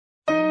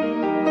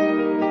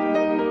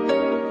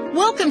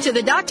Welcome to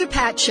the Dr.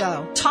 Pat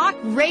Show. Talk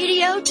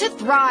radio to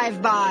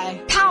thrive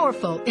by.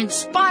 Powerful,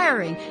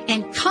 inspiring,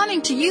 and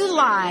coming to you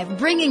live,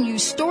 bringing you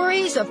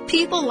stories of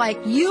people like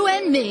you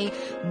and me,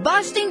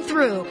 busting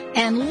through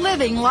and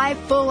living life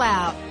full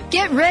out.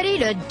 Get ready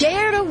to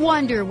dare to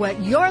wonder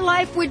what your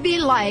life would be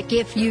like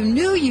if you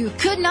knew you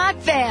could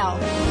not fail.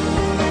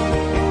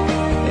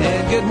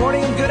 And good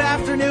morning and good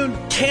afternoon,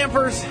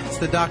 campers. It's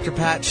the Dr.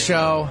 Pat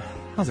Show.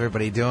 How's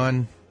everybody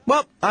doing?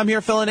 Well, I'm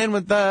here filling in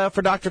with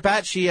for Dr.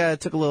 Pat. She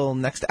took a little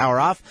next hour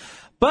off.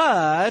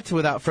 But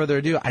without further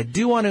ado, I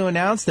do want to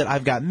announce that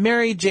I've got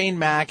Mary Jane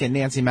Mack and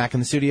Nancy Mack in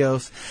the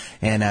studios.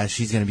 And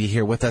she's going to be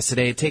here with us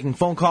today, taking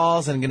phone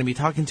calls and going to be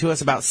talking to us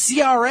about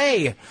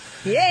CRA.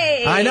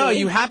 Yay! I know. Are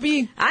you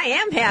happy? I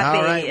am happy.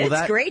 All right, well,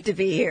 it's great to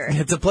be here.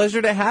 It's a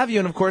pleasure to have you.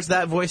 And, of course,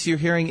 that voice you're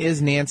hearing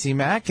is Nancy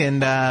Mack,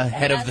 and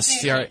head of the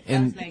CRA.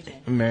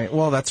 Mary.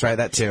 Well, that's right.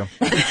 That, too.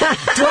 Do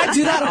I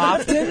do that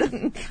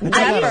often?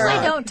 I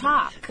usually don't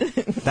talk.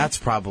 That's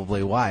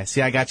probably why.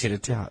 See, I got you to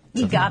talk.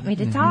 You got me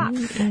to talk.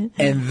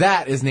 And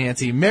that is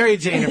Nancy. Mary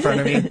Jane in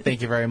front of me.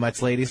 Thank you very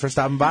much, ladies, for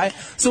stopping by.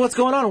 So what's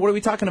going on? What are we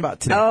talking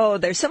about today? Oh,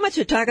 there's so much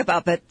to talk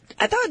about, but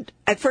I thought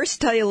I'd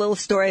first tell you a little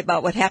story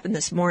about what happened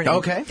this morning.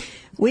 Okay.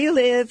 We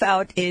live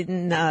out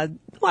in,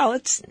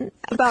 it's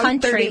about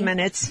Country. 30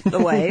 minutes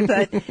away,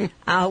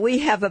 but we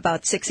have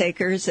about 6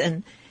 acres,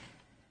 and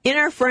in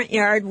our front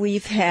yard,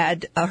 we've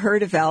had a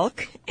herd of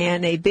elk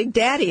and a big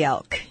daddy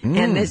elk.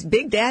 And this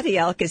big daddy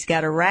elk has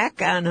got a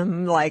rack on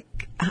him,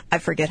 like, I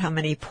forget how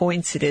many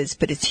points it is,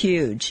 but it's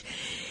huge.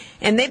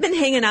 And they've been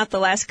hanging out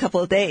the last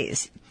couple of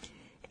days.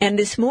 And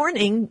this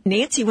morning,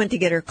 Nancy went to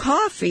get her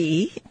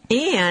coffee,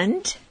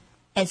 and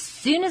As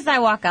soon as I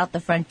walk out the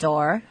front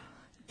door,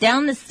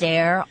 down the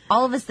stair,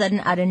 all of a sudden,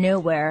 out of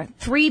nowhere,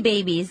 3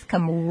 babies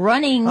come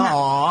running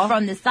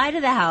from the side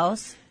of the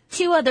house.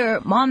 2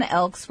 other mama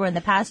elks were in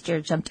the pasture,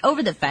 jumped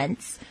over the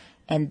fence,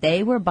 and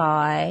they were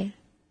by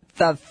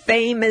the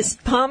famous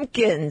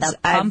pumpkins. The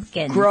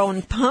pumpkins. I've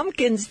grown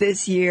pumpkins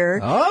this year.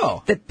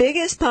 Oh. The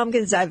biggest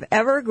pumpkins I've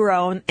ever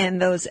grown,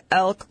 and those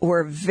elk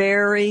were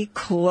very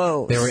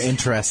close. They were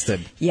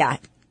interested. Yeah.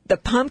 The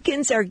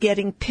pumpkins are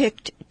getting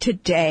picked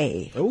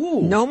today.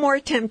 Ooh. No more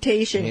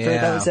temptation for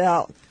Yeah. those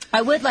elk.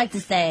 I would like to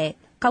say,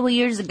 a couple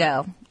years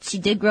ago, she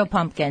did grow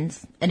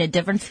pumpkins in a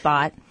different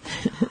spot.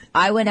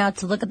 I went out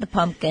to look at the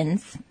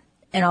pumpkins,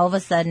 and all of a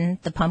sudden,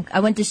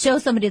 I went to show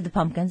somebody the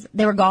pumpkins.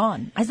 They were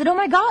gone. I said, oh,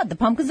 my God, the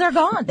pumpkins are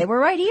gone. They were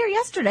right here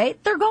yesterday.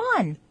 They're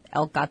gone.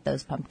 Elk got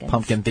those pumpkins.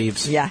 Pumpkin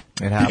thieves. Yeah.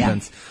 It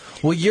happens. Yeah.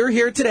 Well, you're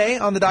here today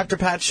on the Dr.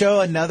 Pat Show,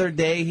 another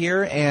day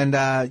here,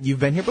 and you've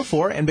been here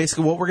before. And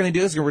basically what we're going to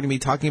do is we're going to be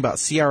talking about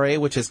CRA,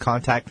 which is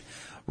contact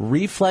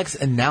reflex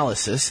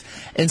analysis.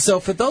 And so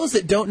for those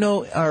that don't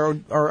know or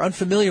are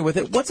unfamiliar with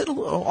it, what's it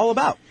all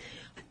about?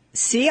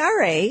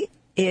 CRA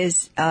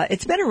is,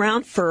 it's been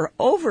around for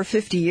over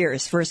 50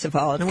 years, first of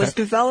all, and it was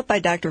developed by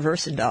Dr.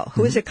 Versendahl,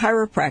 who is a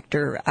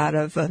chiropractor out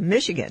of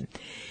Michigan.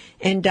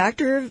 And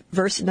Dr.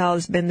 Versendahl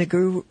has been the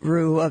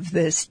guru of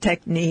this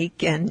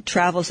technique and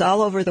travels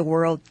all over the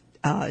world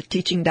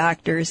teaching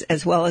doctors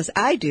as well as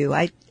I do.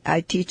 I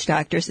teach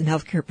doctors and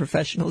healthcare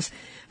professionals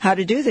how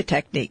to do the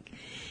technique.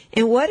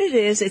 And what it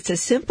is, it's a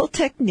simple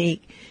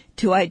technique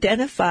to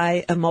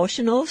identify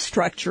emotional,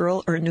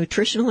 structural, or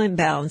nutritional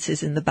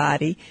imbalances in the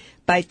body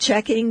by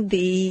checking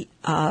the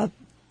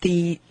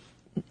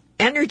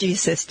energy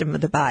system of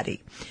the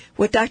body.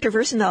 What Dr.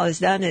 Versendahl has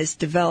done is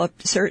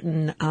developed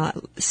certain,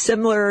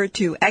 similar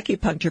to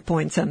acupuncture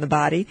points on the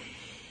body.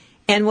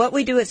 And what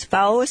we do is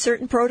follow a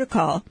certain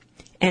protocol.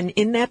 And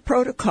in that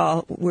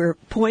protocol, we're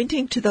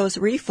pointing to those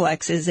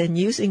reflexes and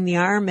using the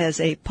arm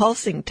as a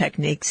pulsing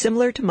technique,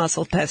 similar to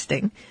muscle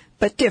testing,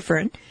 but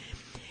different.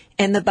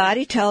 And the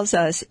body tells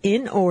us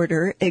in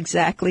order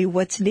exactly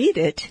what's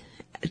needed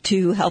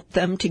to help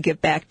them to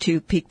get back to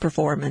peak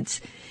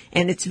performance.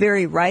 And it's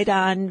very right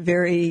on,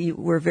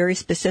 we're very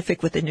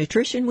specific with the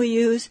nutrition we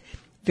use,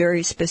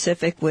 very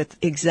specific with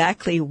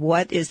exactly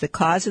what is the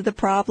cause of the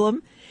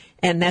problem,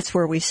 and that's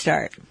where we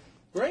start.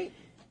 Great.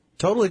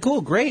 Totally cool.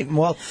 Great.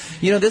 Well,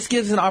 this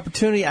gives an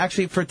opportunity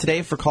actually for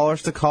today for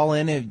callers to call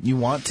in if you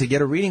want to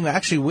get a reading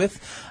actually with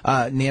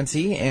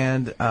Nancy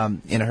and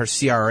in her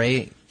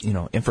CRA,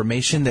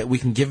 information that we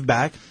can give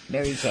back.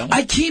 Mary Jane.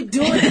 I keep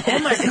doing it. Oh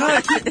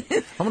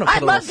my God.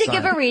 I'd love to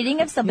give a reading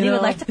if somebody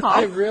would like to call.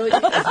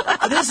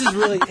 This is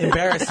really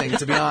embarrassing,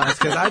 to be honest,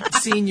 because I've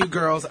seen you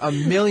girls a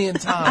million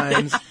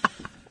times.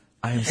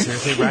 I am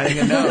seriously writing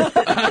a note.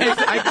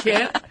 I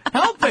can't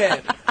help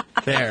it.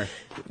 There.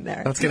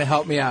 That's going to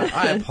help me out.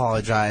 I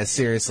apologize.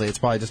 Seriously, it's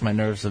probably just my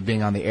nerves of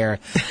being on the air,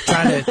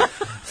 trying to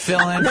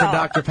fill in for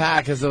Dr.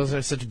 Pat because those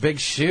are such big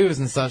shoes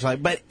and such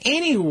like. But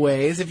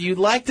anyways, if you'd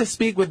like to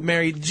speak with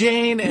Mary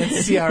Jane and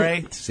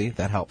CRA, see,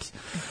 that helps.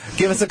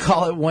 Give us a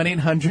call at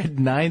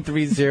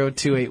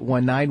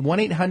 1-800-930-2819,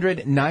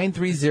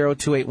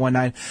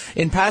 1-800-930-2819.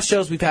 In past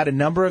shows, we've had a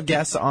number of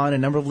guests on, a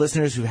number of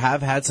listeners who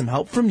have had some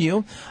help from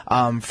you,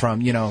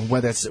 from,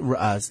 whether it's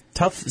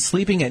tough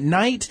sleeping at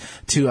night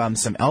to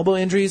some elbow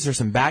injuries or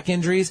some back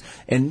injuries.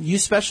 And you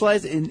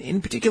specialize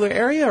in particular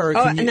area? Or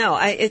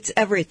it's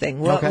everything.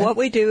 What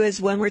we do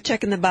is when we're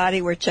checking the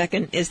body, we're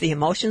checking, is the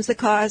emotions the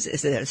cause?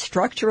 Is it a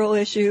structural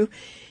issue?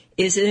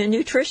 Is it a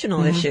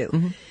nutritional issue?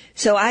 Mm-hmm.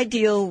 So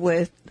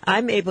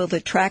I'm able to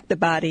track the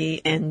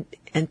body and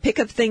pick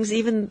up things,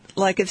 even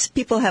like if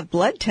people have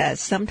blood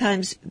tests,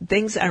 sometimes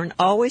things aren't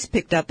always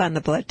picked up on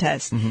the blood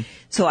test. Mm-hmm.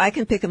 So I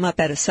can pick them up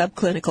at a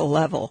subclinical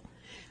level.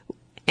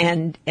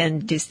 And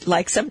just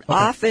like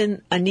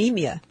often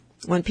anemia,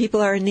 when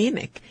people are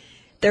anemic,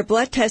 their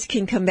blood test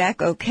can come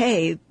back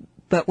okay,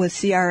 but with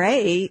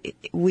CRA,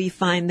 we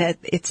find that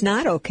it's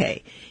not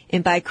okay.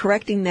 And by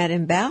correcting that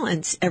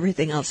imbalance,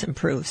 everything else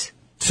improves.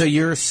 So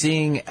you're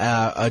seeing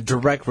a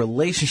direct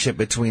relationship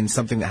between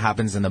something that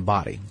happens in the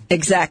body.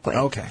 Exactly.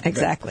 Okay.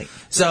 Exactly. Good.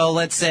 So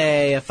let's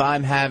say if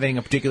I'm having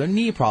a particular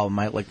knee problem,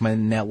 like my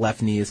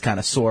left knee is kind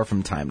of sore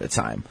from time to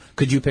time.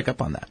 Could you pick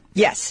up on that?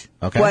 Yes.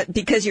 Okay.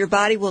 Because your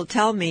body will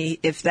tell me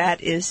if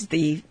that is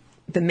the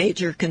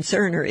major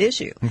concern or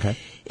issue. Okay.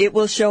 It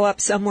will show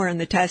up somewhere in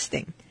the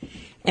testing.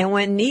 And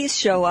when knees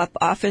show up,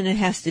 often it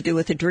has to do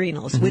with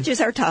adrenals, which is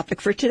our topic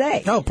for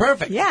today. Oh,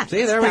 perfect. Yeah.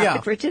 See, there we go.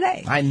 Topic for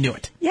today. I knew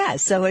it. Yeah.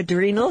 So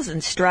adrenals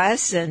and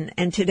stress,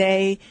 and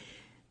today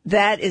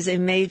that is a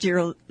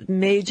major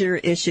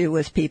issue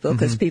with people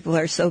because people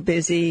are so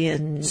busy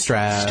and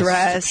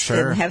stressed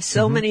sure. and have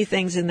so many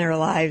things in their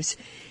lives.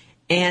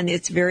 And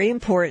it's very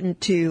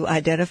important to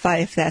identify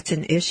if that's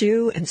an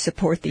issue and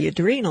support the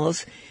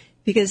adrenals.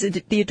 Because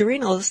the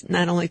adrenals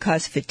not only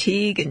cause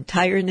fatigue and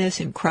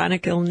tiredness and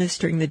chronic illness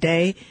during the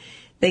day,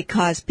 they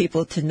cause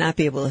people to not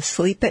be able to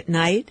sleep at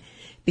night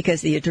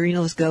because the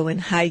adrenals go in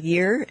high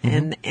gear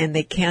and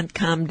they can't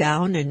calm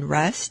down and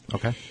rest.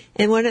 Okay.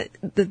 And one of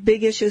the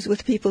big issues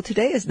with people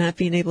today is not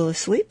being able to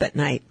sleep at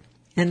night.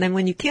 And then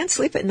when you can't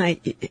sleep at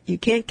night, you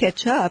can't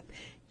catch up.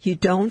 You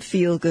don't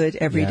feel good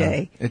every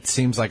day. It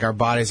seems like our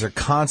bodies are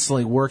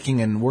constantly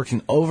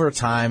working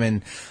overtime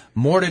and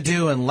more to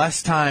do and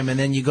less time, and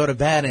then you go to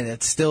bed and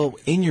it's still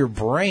in your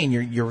brain.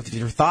 Your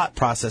thought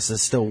process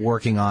is still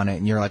working on it,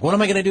 and you're like, what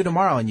am I going to do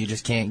tomorrow? And you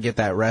just can't get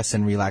that rest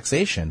and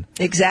relaxation.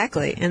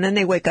 Exactly. And then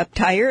they wake up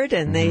tired,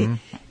 and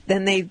then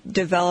they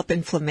develop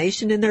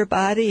inflammation in their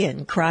body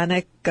and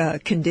chronic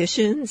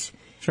conditions.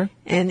 Sure.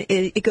 And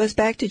it goes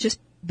back to just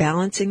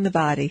balancing the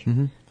body.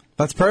 Mm-hmm.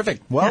 That's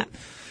perfect. Well. Yeah.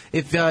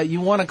 If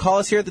you want to call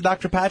us here at the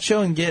Dr. Pat Show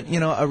and get,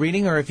 a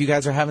reading, or if you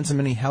guys are having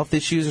any health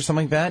issues or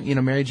something like that,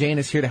 Mary Jane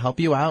is here to help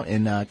you out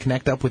and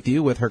connect up with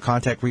you with her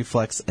contact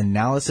reflex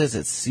analysis.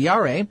 It's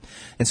CRA.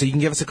 And so you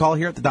can give us a call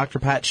here at the Dr.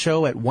 Pat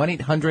Show at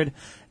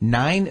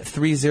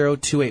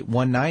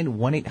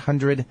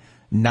 1-800-930-2819,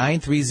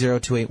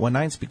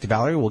 1-800-930-2819. Speak to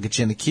Valerie. We'll get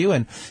you in the queue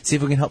and see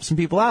if we can help some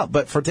people out.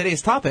 But for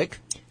today's topic...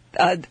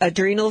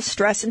 adrenal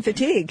stress and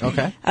fatigue.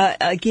 Okay.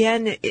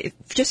 Again,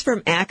 just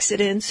from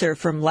accidents or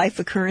from life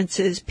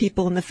occurrences,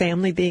 people in the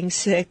family being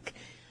sick,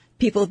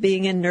 people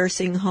being in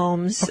nursing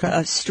homes,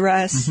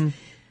 stress. Mm-hmm.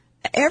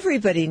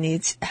 Everybody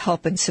needs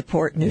help and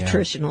support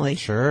nutritionally. Yeah,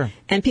 sure.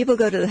 And people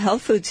go to the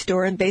health food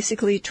store and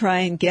basically try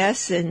and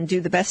guess and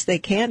do the best they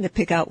can to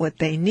pick out what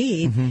they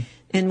need. Mm-hmm.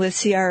 And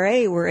with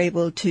CRA, we're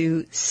able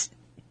to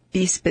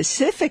be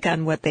specific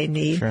on what they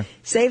need,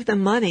 save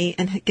them money,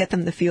 and get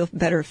them to feel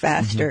better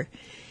faster. Mm-hmm.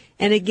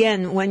 And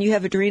again, when you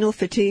have adrenal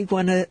fatigue,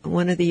 one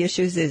of the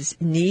issues is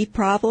knee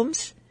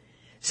problems.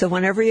 So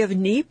whenever you have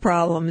knee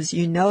problems,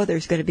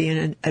 there's going to be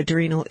an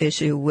adrenal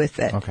issue with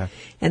it. Okay.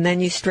 And then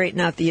you straighten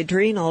out the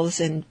adrenals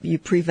and you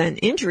prevent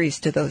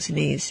injuries to those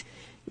knees.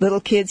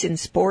 Little kids in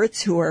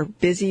sports who are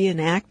busy and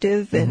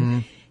active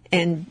and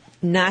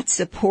not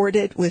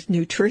supported with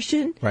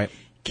nutrition,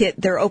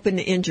 they're open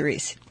to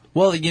injuries.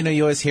 Well,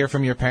 you always hear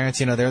from your parents,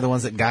 they're the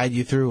ones that guide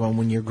you through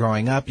when you're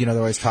growing up. They're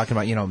always talking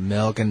about,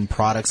 milk and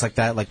products like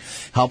that, like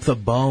help the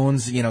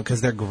bones, because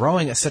they're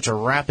growing at such a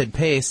rapid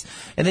pace.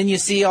 And then you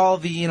see all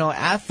the,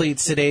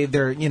 athletes today,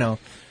 they're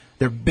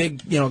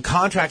big,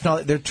 contract and all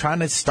that. They're trying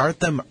to start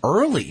them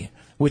early,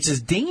 which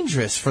is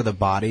dangerous for the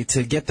body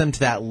to get them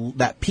to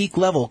that peak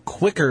level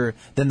quicker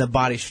than the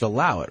body should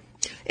allow it.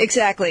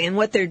 Exactly. And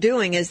what they're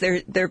doing is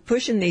they're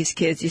pushing these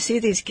kids. You see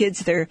these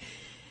kids,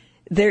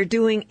 they're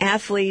doing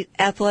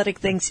athletic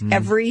things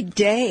every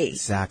day.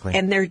 Exactly.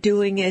 And they're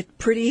doing it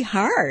pretty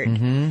hard.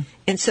 Mm-hmm.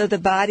 And so the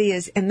body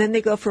and then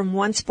they go from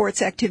one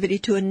sports activity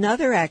to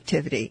another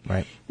activity.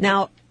 Right.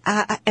 Now,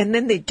 and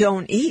then they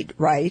don't eat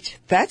right.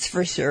 That's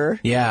for sure.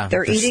 Yeah.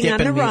 They're eating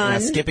on the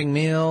run. Skipping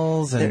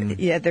meals. And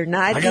they're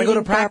not I gotta go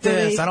to practice.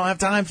 Properly. I don't have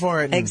time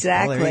for it.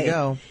 Exactly. Well, there you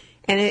go.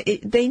 And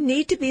they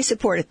need to be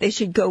supported. They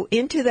should go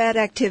into that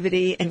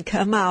activity and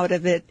come out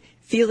of it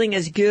feeling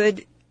as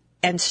good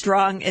and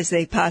strong as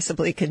they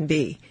possibly can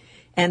be.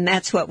 And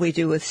that's what we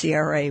do with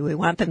CRA. We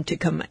want them to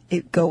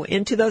go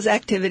into those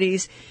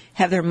activities,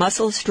 have their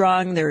muscles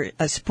strong,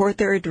 support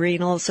their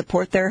adrenals,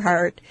 support their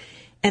heart,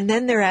 and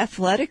then they're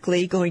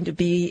athletically going to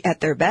be at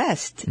their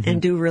best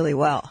and do really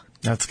well.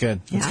 That's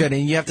good. That's good.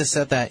 And you have to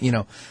set that,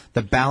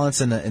 the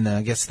balance and the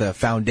I guess the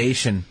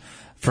foundation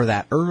for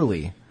that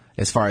early.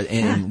 As far as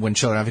when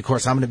children, of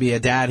course, I'm going to be a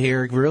dad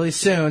here really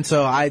soon,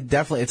 so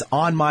it's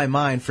on my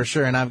mind for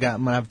sure. And I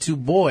have 2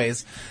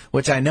 boys,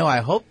 which I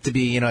hope to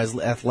be, as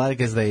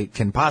athletic as they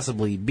can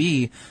possibly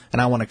be,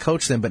 and I want to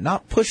coach them, but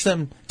not push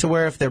them to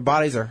where if their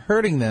bodies are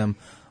hurting them,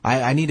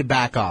 I need to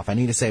back off. I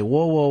need to say,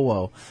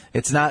 whoa,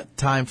 it's not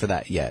time for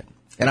that yet.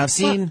 And I've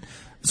seen.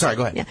 Sorry,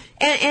 go ahead. Yeah.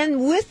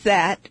 And with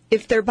that,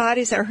 if their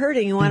bodies are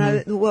hurting,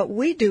 what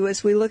we do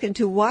is we look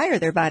into why are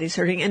their bodies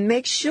hurting and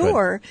make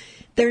sure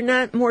they're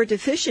not more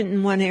deficient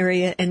in one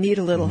area and need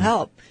a little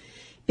help.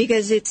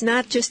 Because it's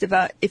not just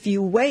about if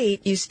you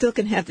wait, you still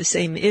can have the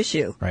same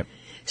issue. Right.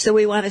 So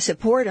we want to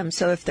support them.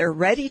 So if they're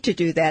ready to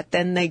do that,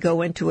 then they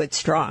go into it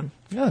strong.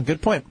 Yeah,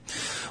 good point.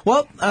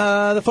 Well,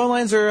 the phone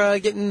lines are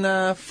getting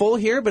full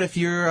here, but if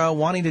you're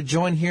wanting to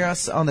join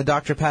us on the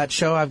Dr. Pat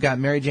Show, I've got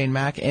Mary Jane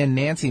Mack and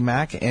Nancy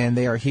Mack, and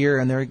they are here,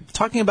 and they're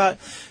talking about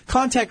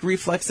contact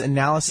reflex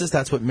analysis.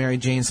 That's what Mary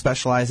Jane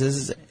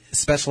specializes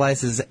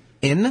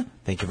in.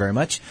 Thank you very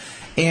much.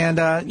 And,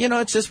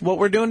 it's just what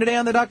we're doing today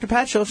on the Dr.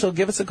 Pat Show, so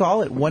give us a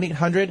call at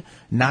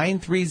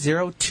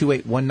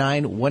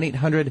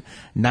 1-800-930-2819,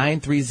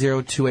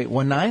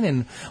 1-800-930-2819,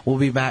 and we'll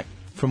be back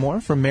for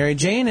more from Mary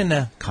Jane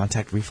and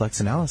contact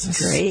reflex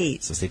analysis.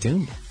 Great. So stay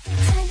tuned.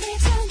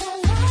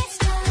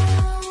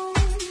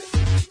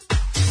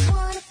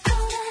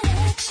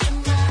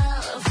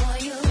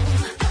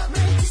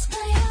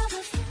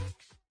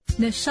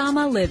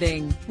 Neshama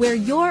Living, where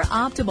your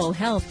optimal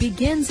health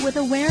begins with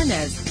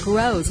awareness,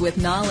 grows with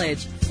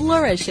knowledge,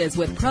 flourishes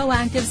with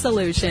proactive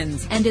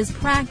solutions, and is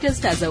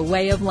practiced as a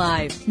way of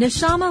life.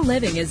 Neshama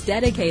Living is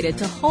dedicated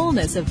to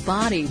wholeness of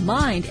body,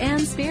 mind,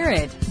 and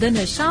spirit. The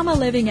Neshama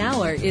Living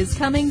Hour is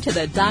coming to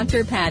the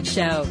Dr. Pat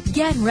Show.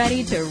 Get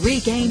ready to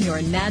regain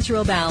your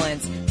natural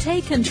balance.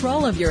 Take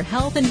control of your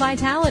health and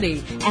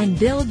vitality and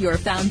build your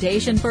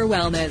foundation for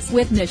wellness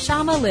with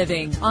Neshama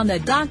Living on the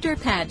Dr.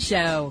 Pat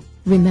Show.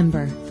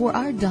 Remember, for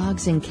our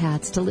dogs and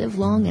cats to live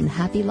long and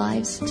happy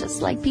lives,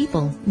 just like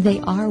people, they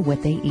are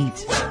what they eat.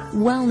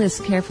 Wellness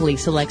carefully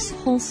selects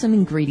wholesome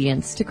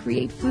ingredients to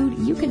create food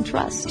you can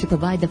trust to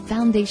provide the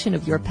foundation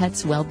of your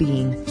pet's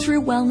well-being.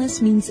 True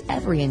wellness means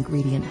every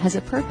ingredient has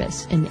a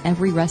purpose in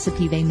every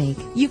recipe they make.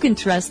 You can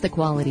trust the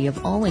quality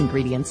of all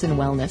ingredients in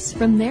wellness,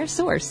 from their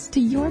source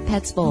to your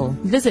pet's bowl.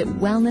 Visit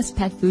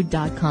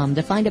wellnesspetfood.com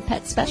to find a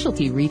pet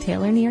specialty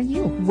retailer near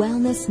you.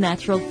 Wellness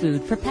natural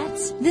food for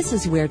pets. This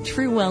is where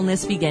true wellness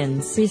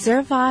begins.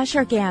 Reservage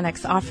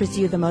Organics offers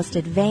you the most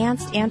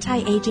advanced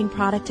anti-aging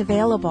product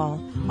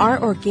available.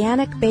 Our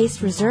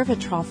organic-based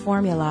resveratrol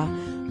formula,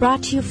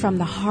 brought to you from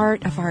the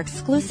heart of our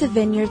exclusive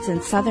vineyards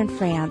in southern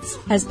France,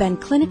 has been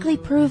clinically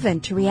proven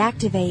to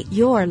reactivate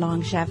your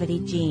longevity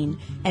gene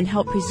and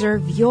help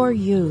preserve your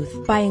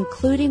youth. By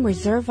including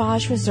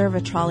Reservage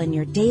resveratrol in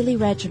your daily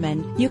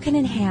regimen, you can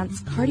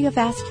enhance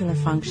cardiovascular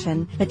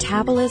function,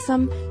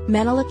 metabolism,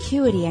 mental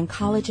acuity, and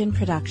collagen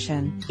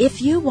production.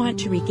 If you want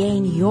to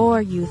regain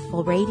your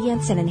youthful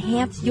radiance and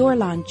enhance your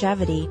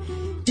longevity,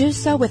 do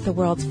so with the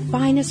world's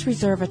finest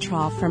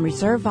resveratrol from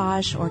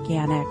Reservage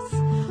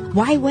Organics.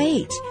 Why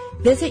wait?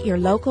 Visit your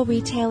local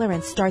retailer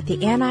and start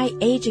the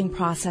anti-aging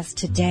process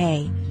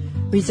today.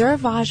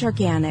 Reservage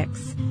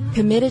Organics,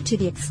 committed to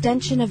the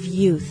extension of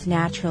youth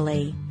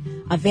naturally.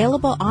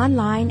 Available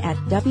online at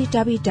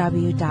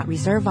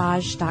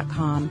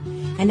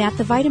www.reservage.com and at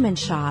the Vitamin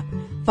Shop,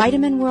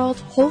 Vitamin World,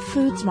 Whole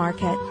Foods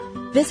Market.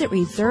 Visit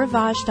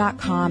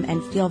reservage.com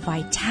and feel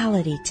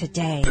vitality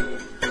today.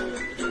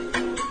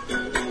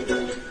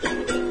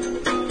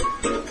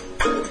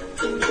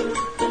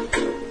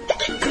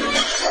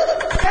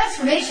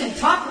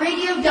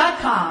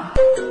 TransformationTalkRadio.com.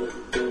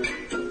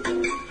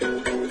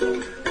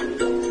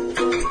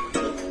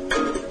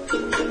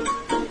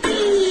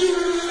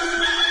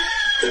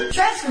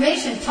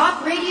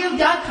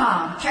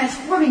 TransformationTalkRadio.com.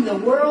 Transforming the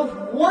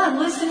world one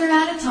listener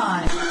at a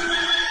time.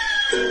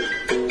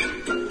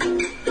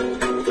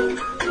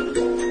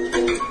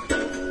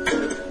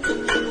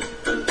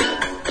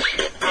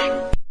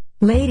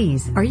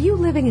 Ladies, are you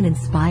living an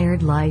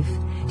inspired life?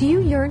 Do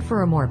you yearn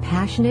for a more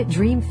passionate,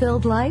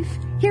 dream-filled life?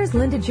 Here's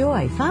Linda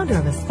Joy, founder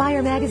of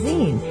Aspire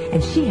Magazine,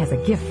 and she has a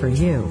gift for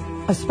you.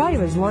 Aspire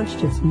has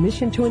launched its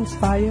Mission to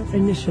Inspire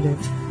initiative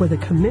with a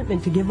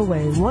commitment to give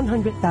away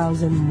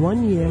 100,000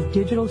 one-year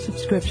digital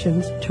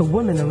subscriptions to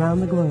women around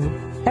the globe.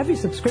 Every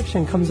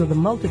subscription comes with a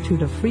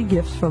multitude of free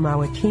gifts from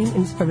our Team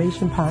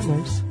Inspiration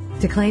partners.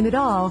 To claim it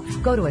all,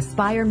 go to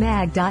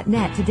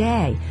aspiremag.net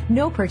today.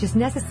 No purchase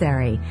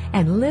necessary.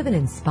 And live an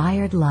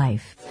inspired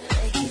life.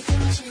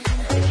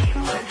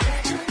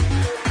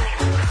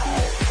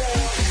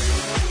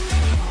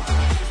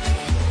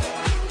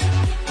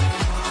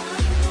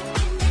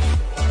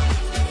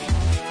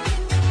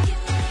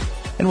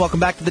 And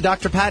welcome back to the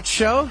Dr. Pat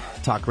Show,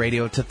 talk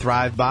radio to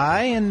thrive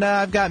by. And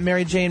I've got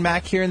Mary Jane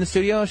Mack here in the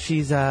studio.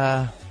 She's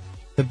the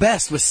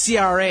best with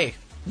CRA.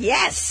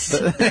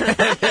 Yes.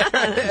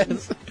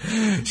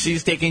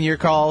 She's taking your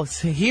calls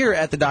here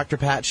at the Dr.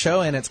 Pat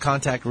Show, and it's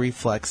contact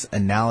reflex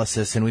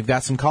analysis. And we've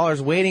got some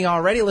callers waiting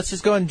already. Let's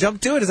just go and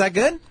jump to it. Is that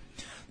good?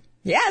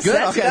 Yes, good.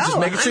 Let's Okay, go. Just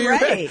making sure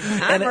I'm you're ready.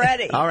 I'm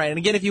ready. All right. And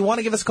again, if you want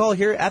to give us a call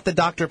here at the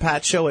Dr.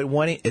 Pat Show,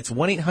 it's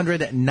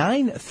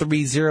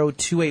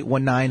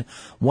 1-800-930-2819,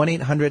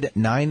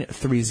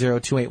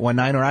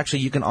 1-800-930-2819, or actually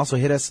you can also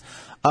hit us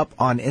up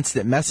on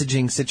instant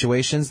messaging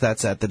situations.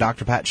 That's at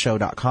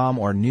thedrpatshow.com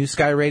or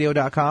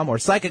newskyradio.com or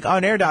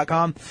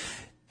psychiconair.com.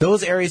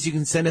 Those areas you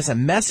can send us a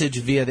message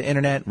via the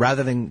internet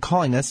rather than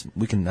calling us.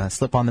 We can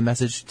slip on the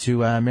message to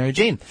Mary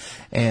Jane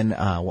and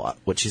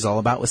what she's all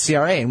about with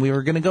CRA. And we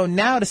were going to go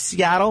now to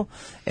Seattle.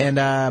 And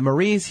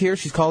Marie's here.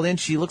 She's called in.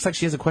 She looks like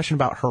she has a question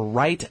about her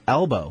right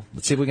elbow.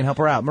 Let's see if we can help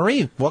her out.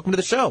 Marie, welcome to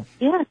the show.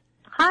 Yes.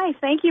 Hi.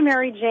 Thank you,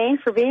 Mary Jane,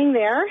 for being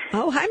there.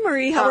 Oh, hi,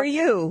 Marie. How are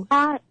you?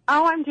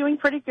 I'm doing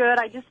pretty good.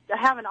 I just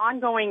have an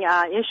ongoing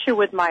issue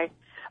with my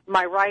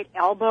right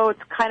elbow.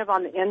 It's kind of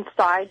on the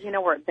inside,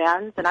 where it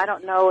bends, and I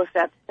don't know if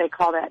they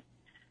call that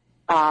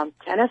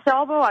tennis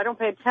elbow. I don't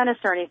play tennis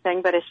or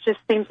anything, but it just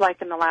seems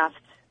like in the last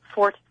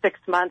 4 to 6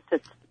 months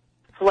it's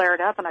flared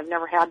up, and I've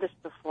never had this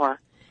before.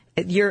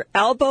 Your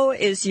elbow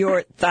is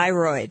your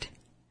thyroid.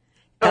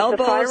 Oh, the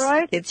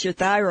thyroid? It's your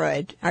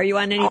thyroid. Are you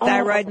on any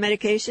thyroid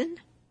medication?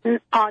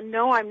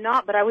 No, I'm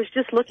not, but I was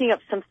just looking up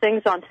some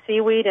things on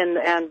seaweed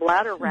and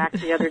bladder wrack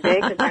the other day,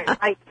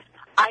 because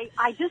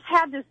I just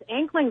had this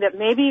inkling that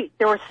maybe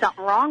there was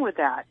something wrong with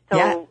that. So,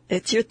 yeah,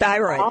 it's your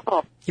thyroid.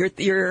 Oh. Your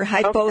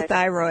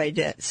hypothyroid.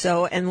 Okay.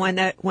 So, and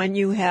when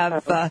you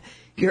have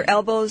your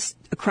elbows,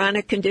 a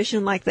chronic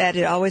condition like that,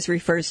 it always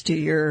refers to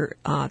your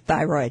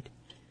thyroid.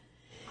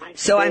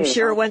 So I'm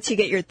sure once you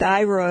get your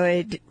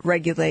thyroid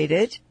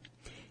regulated,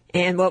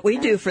 and what we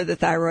do for the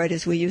thyroid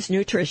is we use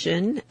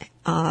nutrition,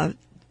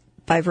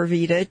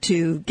 Vita,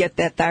 to get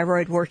that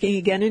thyroid working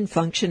again and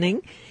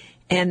functioning.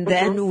 And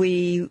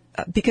then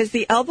because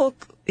the elbow,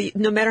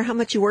 no matter how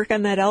much you work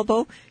on that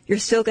elbow, you're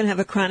still going to have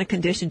a chronic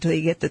condition until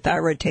you get the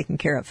thyroid taken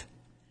care of.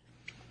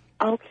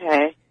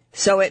 Okay.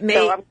 So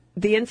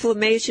the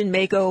inflammation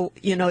may go,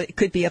 it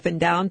could be up and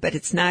down, but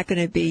it's not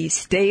going to be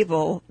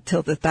stable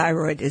till the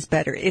thyroid is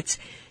better. It's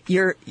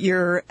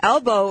your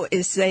elbow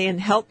is saying,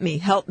 help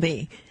me,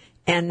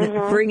 and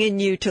bringing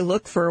you to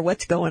look for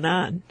what's going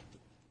on.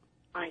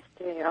 I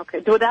see.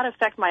 Okay. Would that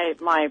affect my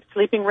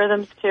sleeping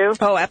rhythms too?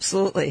 Oh,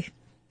 absolutely.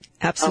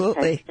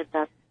 Absolutely.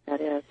 Okay,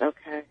 that is.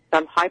 Okay. So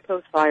I'm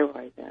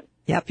hypothyroid then.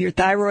 Yep, your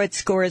thyroid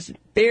score is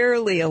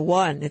barely a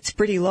 1. It's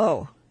pretty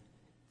low.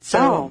 So,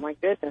 oh, my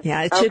goodness.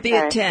 Yeah, it should be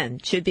a 10.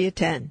 Should be a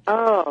 10.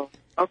 Oh,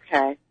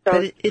 okay. So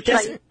but it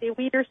doesn't, should I eat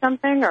seaweed or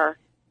something? Or?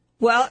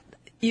 Well,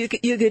 you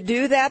could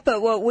do that,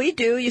 but what we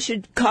do, you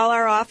should call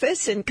our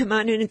office and come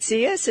on in and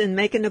see us and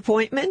make an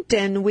appointment,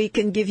 and we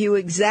can give you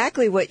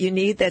exactly what you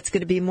need that's going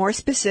to be more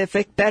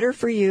specific, better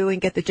for you, and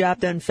get the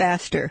job done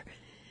faster.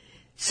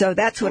 So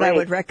that's what I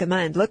would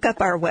recommend. Look up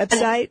our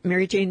website,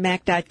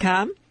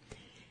 maryjanemack.com,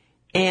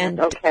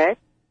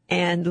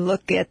 and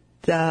look at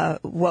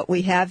what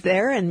we have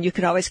there. And you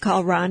could always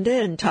call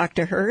Rhonda and talk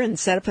to her and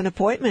set up an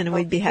appointment, and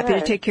we'd be happy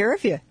to take care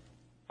of you.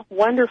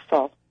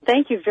 Wonderful.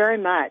 Thank you very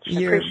much.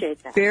 You're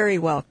appreciate that. Very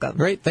welcome.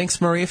 Great.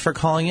 Thanks, Marie, for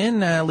calling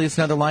in. Leaves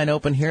another line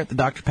open here at the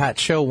Dr. Pat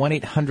Show,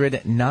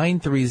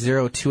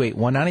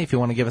 1-800-930-2819 if you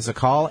want to give us a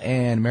call.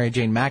 And Mary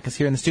Jane Mack is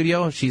here in the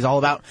studio. She's all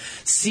about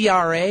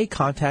CRA,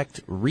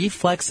 contact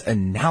reflex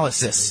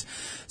analysis.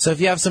 So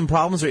if you have some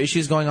problems or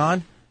issues going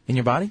on in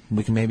your body,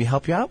 we can maybe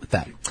help you out with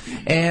that.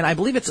 And I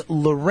believe it's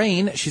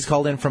Lorraine. She's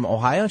called in from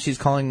Ohio. She's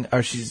calling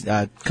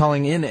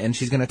in, and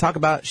she's going to talk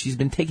about she's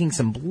been taking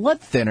some blood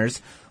thinners.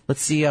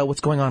 Let's see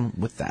what's going on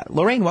with that.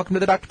 Lorraine, welcome to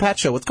the Dr. Pat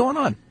Show. What's going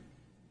on?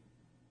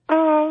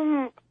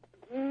 I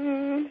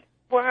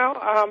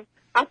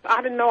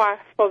didn't know I was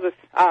supposed to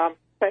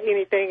say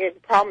anything, any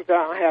problems that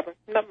I'm having.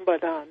 Nothing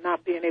but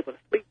not being able to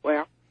sleep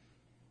well.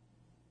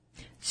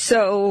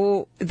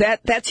 So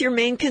that's your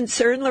main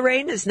concern,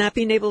 Lorraine, is not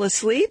being able to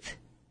sleep?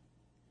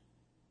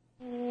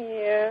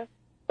 Yeah,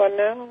 for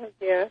now,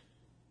 yes.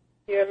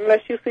 Yeah,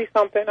 unless you see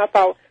something. I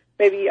thought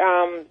maybe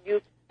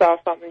you saw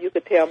something you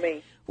could tell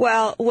me.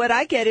 Well, what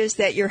I get is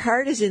that your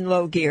heart is in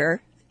low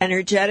gear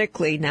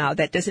energetically now.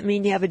 That doesn't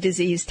mean you have a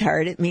diseased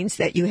heart. It means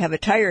that you have a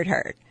tired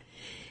heart.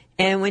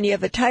 And when you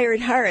have a tired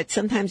heart,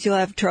 sometimes you'll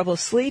have trouble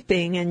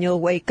sleeping and you'll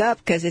wake up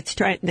because it's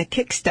trying to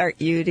kickstart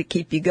you to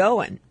keep you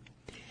going.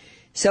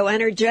 So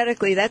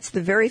energetically, that's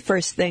the very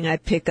first thing I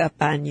pick up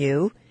on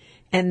you.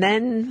 And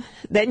then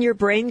your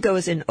brain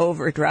goes in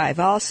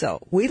overdrive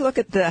also. We look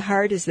at the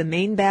heart as the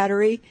main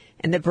battery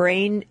and the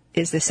brain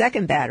is the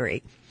second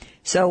battery.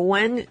 So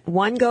when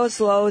one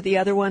goes low, the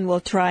other one will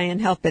try and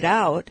help it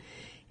out,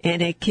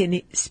 and it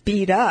can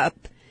speed up,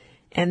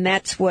 and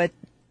that's what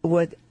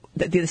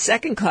the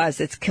second cause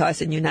that's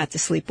causing you not to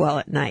sleep well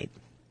at night.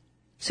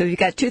 So you've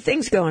got two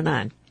things going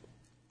on.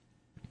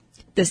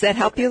 Does that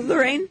help you,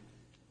 Lorraine?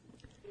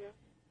 Yeah.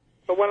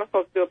 So what am I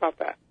supposed to do about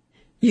that?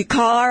 You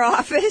call our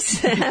office,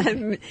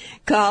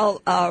 call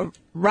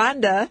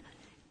Rhonda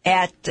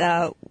at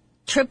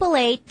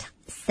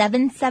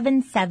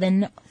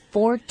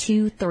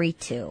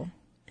 888-777-4232.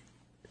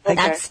 Okay.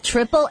 That's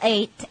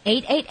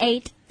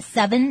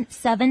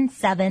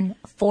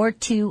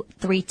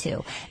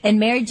 888-877-4232. And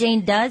Mary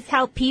Jane does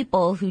help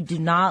people who do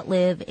not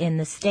live in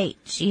the state.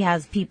 She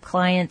has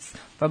clients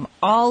from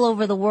all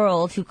over the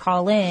world who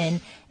call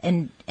in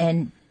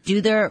and do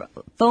their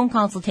phone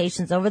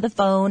consultations over the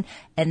phone,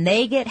 and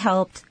they get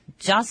helped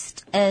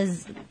just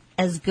as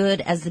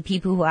good as the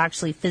people who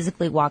actually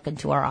physically walk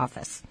into our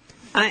office.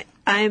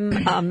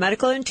 I'm a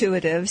medical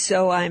intuitive,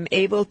 so I'm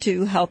able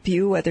to help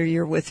you whether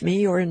you're with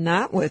me or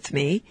not with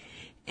me,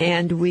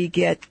 and we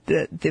get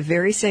the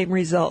very same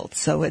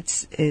results. So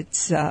it's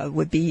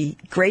would be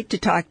great to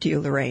talk to you,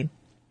 Lorraine.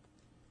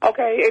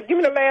 Okay, give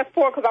me the last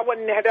four because I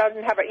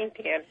didn't have an ink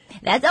pen.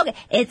 That's okay.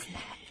 It's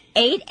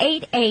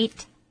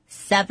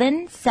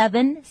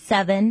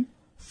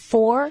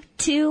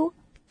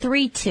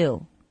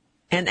 888-777-4232.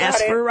 And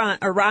ask for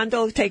Rhonda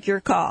will take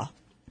your call.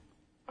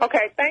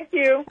 Okay, thank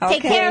you. Okay.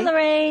 Take care,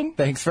 Lorraine.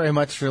 Thanks very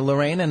much for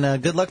Lorraine,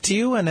 and good luck to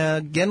you. And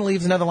again,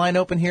 leaves another line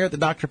open here at the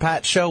Dr.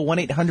 Pat Show,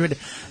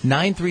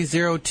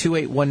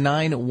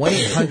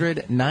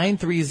 1-800-930-2819,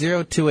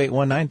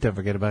 1-800-930-2819. Don't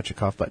forget about your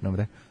cough button over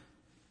there.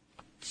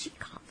 She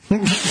coughed. You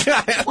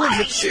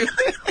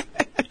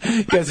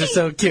guys are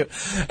so cute.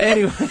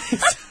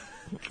 Anyways.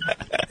 Is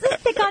this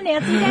pick on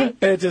Nancy Day?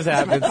 It just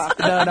happens.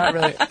 No, not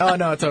really. Oh,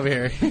 no, it's over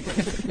here.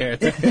 Here,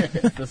 it's over here.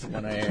 It's this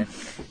one right here.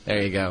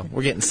 There you go.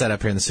 We're getting set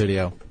up here in the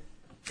studio.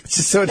 It's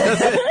just so it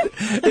doesn't.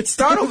 It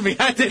startled me.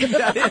 That's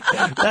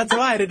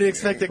why I didn't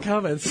expect it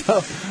coming. So,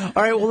 all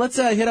right. Well, let's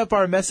hit up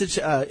our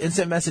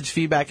instant message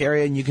feedback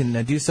area, and you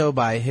can do so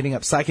by hitting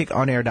up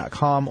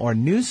psychiconair.com or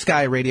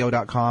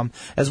newskyradio.com,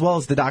 as well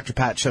as the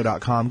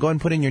drpatshow.com. Go ahead and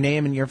put in your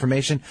name and your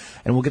information,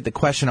 and we'll get the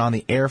question on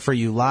the air for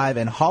you live.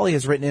 And Holly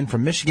has written in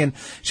from Michigan.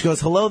 She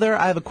goes, "Hello there.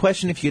 I have a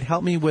question. If you'd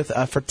help me with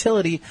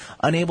fertility,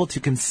 unable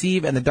to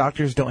conceive, and the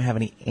doctors don't have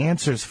any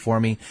answers for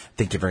me.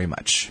 Thank you very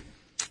much."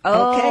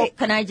 Oh, Okay.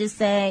 Can I just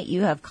say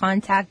you have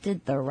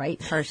contacted the right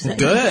person?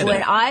 Good.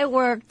 When I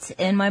worked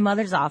in my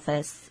mother's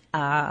office,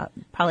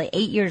 probably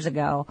 8 years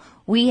ago,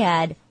 we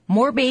had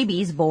more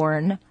babies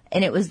born,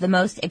 and it was the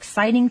most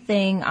exciting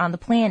thing on the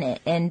planet.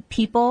 And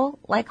people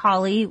like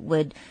Holly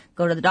would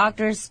go to the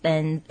doctors,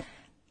 spend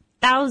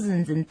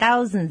thousands and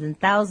thousands and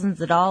thousands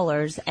of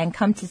dollars, and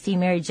come to see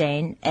Mary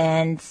Jane.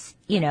 And,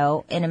 in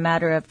a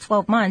matter of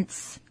 12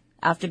 months,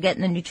 after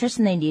getting the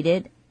nutrition they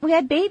needed, we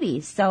had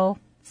babies. So...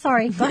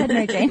 Sorry, go ahead,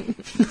 Mary Jane.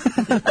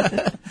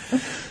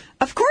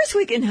 Of course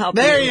we can help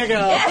There you. you go.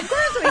 Yeah, of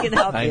course we can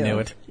help you. I knew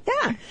it.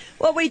 Yeah.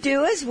 What we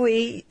do is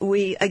we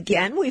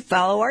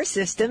follow our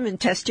system and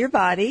test your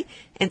body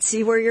and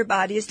see where your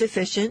body is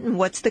deficient and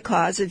what's the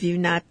cause of you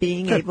not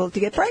being able to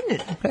get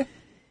pregnant. Okay.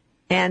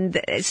 And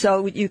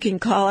so you can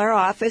call our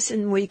office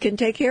and we can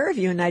take care of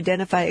you and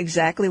identify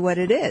exactly what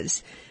it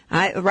is.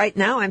 Right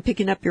now I'm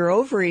picking up your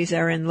ovaries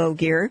are in low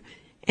gear.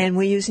 And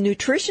we use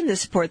nutrition to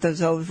support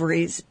those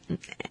ovaries,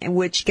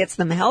 which gets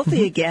them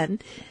healthy again.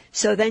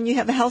 So then you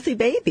have a healthy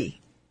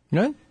baby.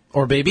 Good.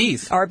 Or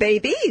babies. Or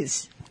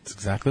babies. That's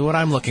exactly what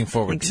I'm looking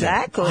forward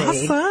Exactly.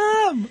 to.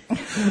 Awesome.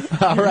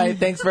 All right.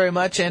 Thanks very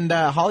much. And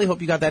Holly, hope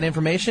you got that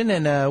information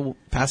and we'll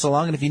pass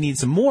along. And if you need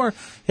some more,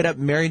 hit up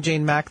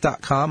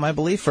MaryJaneMack.com, I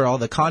believe, for all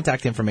the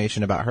contact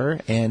information about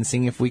her and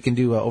seeing if we can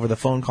do over the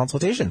phone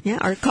consultation. Yeah,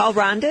 or call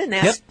Rhonda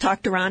and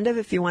talk to Rhonda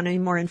if you want any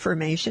more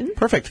information.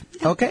 Perfect.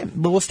 Okay.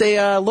 But we'll stay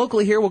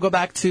locally here. We'll go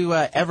back to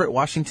Everett,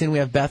 Washington. We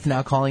have Beth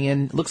now calling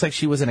in. Looks like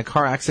she was in a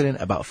car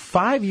accident about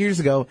 5 years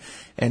ago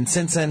and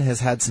since then has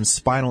had some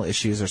spinal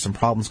issues or some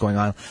problems going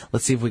on.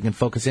 Let's see if we can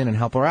focus in and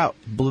help her out.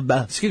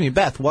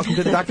 Beth, welcome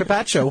to the Dr.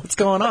 Pat Show. What's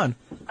going on?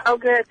 Oh,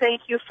 good.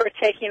 Thank you for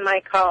taking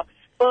my call.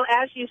 Well,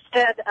 as you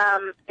said,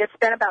 it's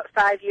been about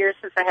 5 years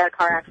since I had a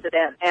car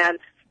accident, and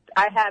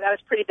I was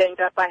pretty banged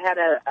up. I had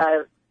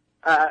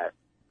a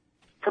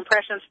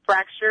compression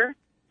fracture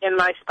in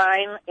my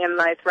spine, in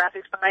my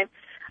thoracic spine.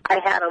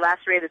 I had a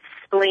lacerated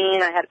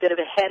spleen. I had a bit of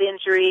a head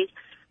injury,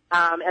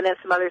 and then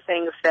some other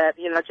things that,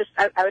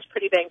 I was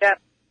pretty banged up.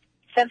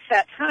 Since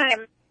that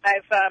time,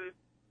 I've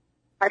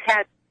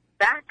had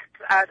back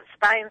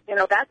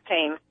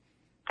pain,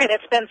 and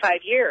it's been 5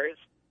 years.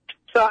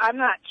 So I'm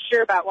not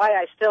sure about why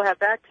I still have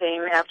back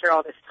pain after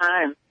all this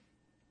time.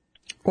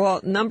 Well,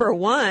 number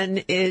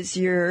one is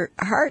your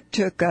heart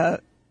took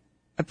a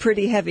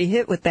pretty heavy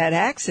hit with that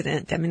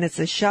accident. I mean, it's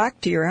a shock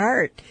to your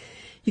heart.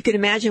 You can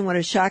imagine what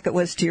a shock it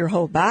was to your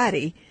whole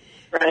body.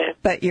 Right.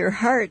 But your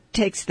heart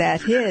takes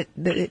that hit,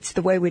 it's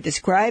the way we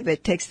describe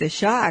it, takes the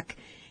shock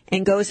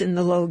and goes in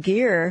the low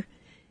gear.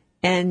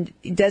 And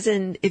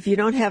if you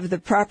don't have the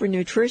proper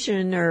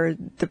nutrition or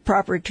the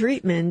proper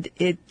treatment,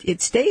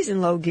 it stays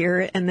in low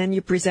gear and then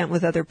you present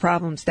with other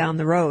problems down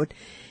the road.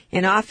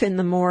 And often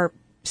the more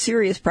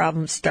serious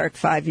problems start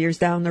 5 years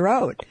down the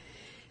road.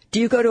 Do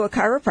you go to a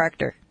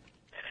chiropractor?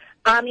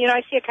 I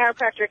see a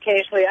chiropractor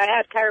occasionally. I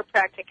had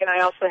chiropractic and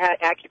I also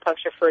had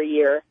acupuncture for a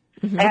year.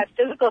 I had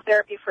physical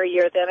therapy for a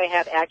year, then I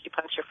had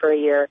acupuncture for a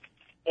year,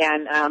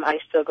 and I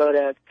still go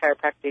to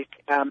chiropractic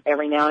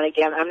every now and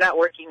again. I'm not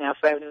working now,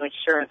 so I have no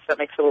insurance, so that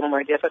makes it a little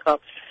more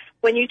difficult.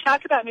 When you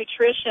talk about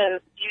nutrition,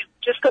 do you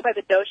just go by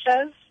the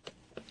doshas,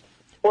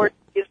 or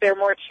is there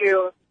more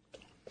to?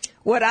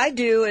 What I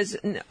do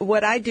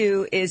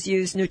is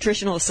use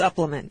nutritional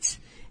supplements.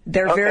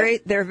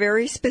 They're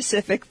very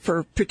specific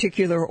for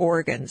particular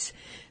organs.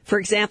 For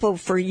example,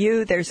 for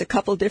you, there's a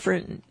couple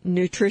different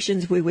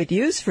nutritions we would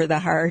use for the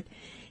heart,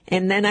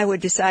 and then I would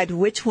decide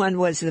which one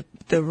was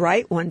the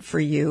right one for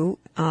you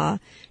to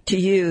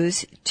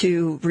use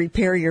to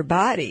repair your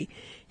body.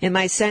 And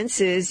my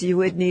sense is you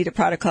would need a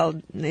product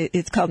called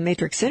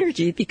Matrix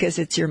Synergy because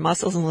it's your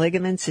muscles and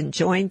ligaments and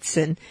joints,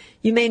 and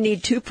you may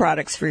need 2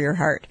 products for your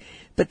heart.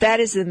 But that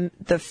is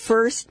the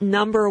first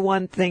number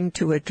one thing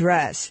to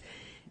address.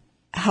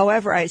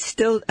 However, I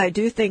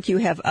do think you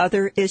have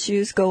other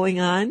issues going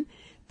on.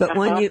 But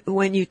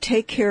when you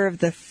take care of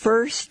the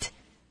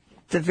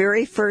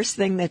very first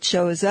thing that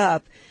shows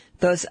up,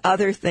 those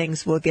other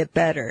things will get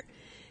better.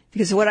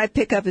 Because what I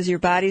pick up is your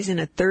body's in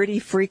a 30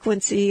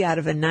 frequency out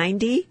of a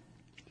 90.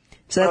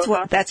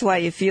 So that's why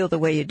you feel the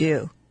way you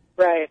do.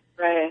 Right.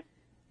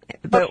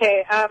 But,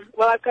 okay.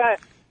 Well, I've got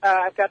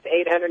the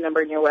 800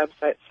 number in your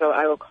website, so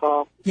I will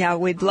call. Yeah,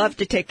 we'd love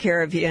to take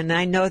care of you, and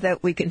I know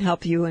that we can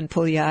help you and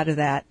pull you out of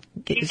that.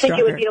 Do you think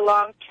it would be a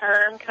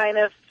long-term kind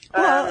of?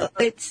 Well,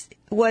 it's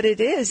what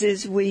it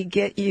is we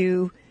get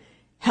you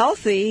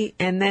healthy,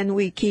 and then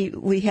we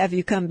have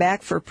you come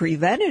back for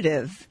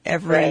preventative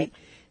every. Right.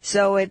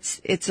 So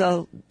it's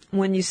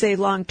when you say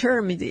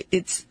long-term,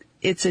 it's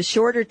a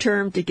shorter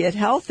term to get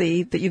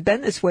healthy, but you've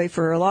been this way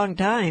for a long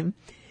time.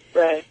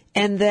 Right.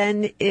 And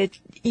then it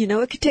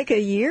could take a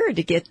year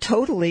to get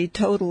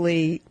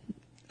totally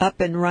up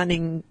and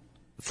running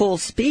full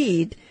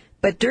speed.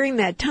 But during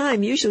that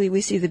time, usually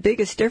we see the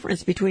biggest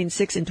difference between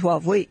 6 and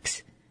 12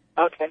 weeks.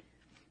 Okay.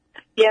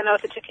 Yeah, no,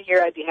 if it took a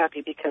year, I'd be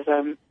happy because,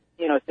 at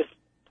this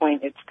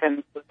point,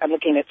 I'm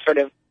looking at sort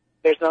of,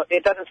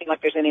 it doesn't seem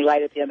like there's any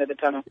light at the end of the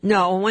tunnel.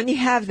 No, when you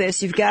have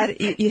this, you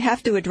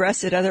have to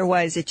address it.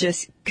 Otherwise,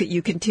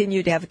 you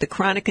continue to have the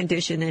chronic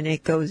condition and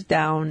it goes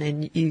down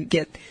and you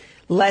get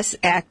less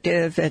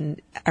active and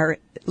are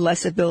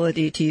less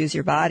ability to use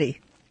your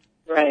body.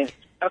 Right.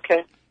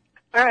 Okay.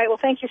 All right. Well,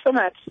 thank you so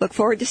much. Look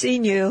forward to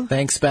seeing you.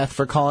 Thanks, Beth,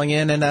 for calling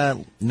in. And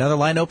another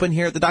line open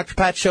here at the Dr.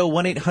 Pat Show,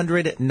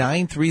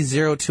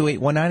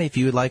 1-800-930-2819. If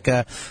you would like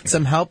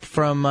some help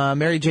from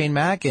Mary Jane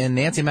Mack, and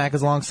Nancy Mack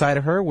is alongside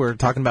of her. We're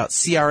talking about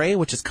CRA,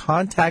 which is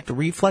contact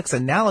reflex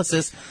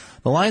analysis.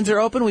 The lines are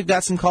open. We've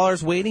got some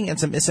callers waiting and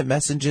some instant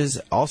messages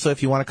also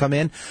if you want to come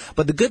in.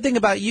 But the good thing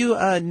about you,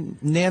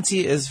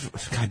 Nancy, is...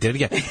 God, I did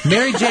it again.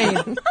 Mary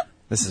Jane...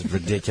 This is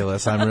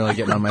ridiculous. I'm really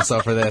getting on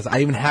myself for this. I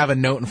even have a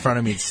note in front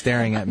of me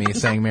staring at me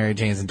saying Mary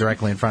Jane's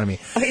directly in front of me.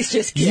 Oh, he's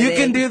just kidding. You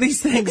can do these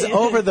things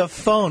over the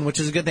phone, which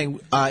is a good thing.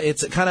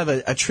 It's kind of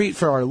a treat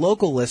for our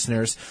local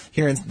listeners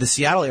here in the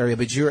Seattle area,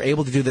 but you're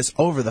able to do this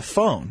over the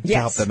phone to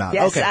help them out.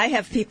 Yes, okay.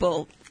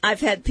 I've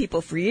had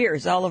people for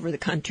years all over the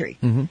country.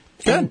 Mm-hmm.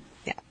 Good.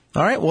 Yeah.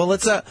 All right. Well,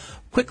 let's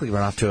quickly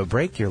run off to a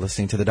break. You're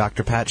listening to the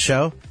Dr. Pat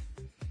Show.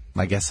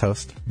 My guest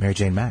host, Mary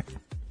Jane Mack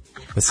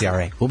with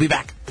CRA. We'll be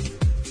back.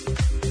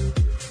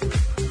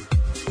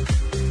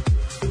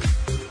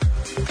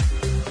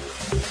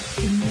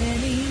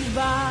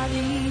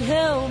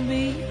 Help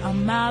me,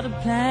 I'm out of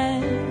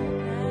plan.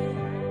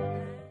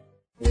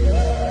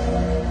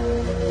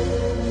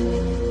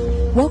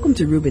 Welcome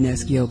to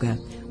Rubenesque Yoga.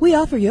 We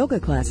offer yoga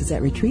classes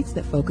at retreats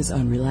that focus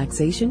on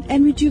relaxation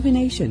and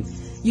rejuvenation.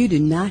 You do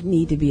not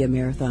need to be a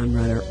marathon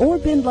runner or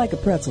bend like a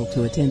pretzel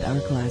to attend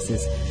our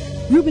classes.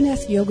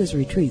 Rubenesque Yoga's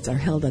retreats are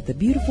held at the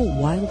beautiful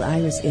Wild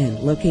Iris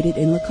Inn located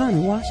in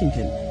Lacana,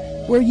 Washington,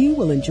 where you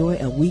will enjoy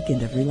a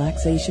weekend of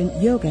relaxation,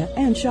 yoga,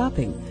 and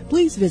shopping.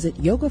 Please visit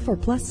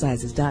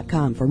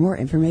yogaforplussizes.com for more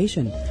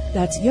information.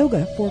 That's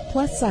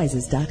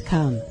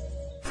yogaforplussizes.com.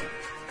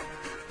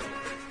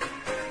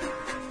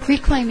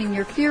 Reclaiming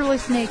your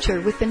fearless nature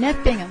with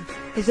Annette Bingham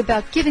is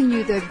about giving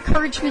you the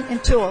encouragement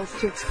and tools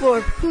to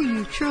explore who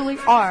you truly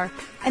are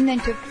and then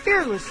to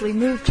fearlessly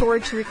move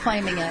towards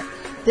reclaiming it.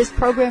 This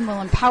program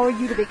will empower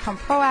you to become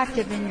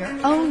proactive in your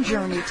own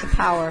journey to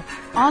power.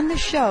 On the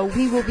show,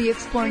 we will be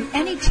exploring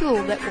any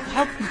tool that will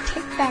help you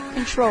take back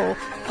control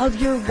of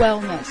your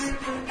wellness.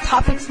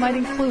 Topics might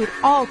include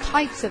all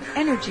types of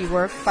energy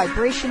work,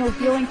 vibrational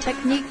healing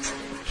techniques,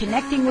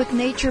 connecting with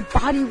nature,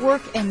 body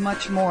work, and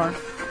much more.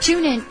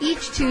 Tune in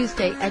each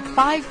Tuesday at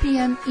 5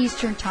 p.m.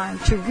 Eastern Time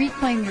to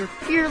reclaim your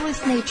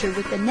fearless nature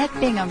with Annette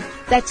Bingham.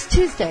 That's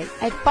Tuesday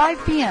at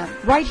 5 p.m.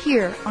 right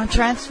here on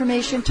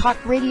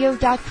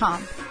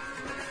TransformationTalkRadio.com.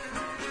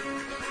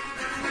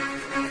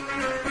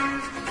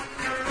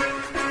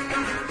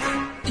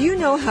 Do you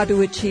know how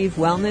to achieve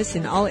wellness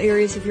in all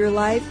areas of your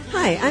life?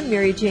 Hi, I'm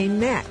Mary Jane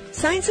Mack.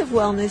 Signs of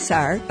wellness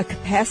are a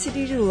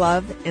capacity to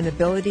love and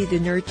ability to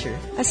nurture,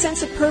 a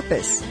sense of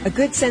purpose, a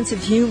good sense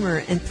of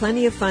humor and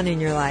plenty of fun in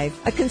your life,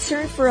 a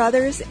concern for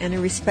others and a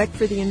respect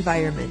for the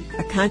environment,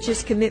 a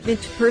conscious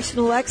commitment to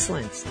personal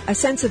excellence, a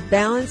sense of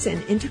balance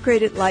and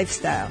integrated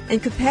lifestyle,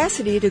 and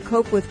capacity to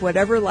cope with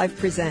whatever life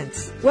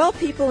presents. Well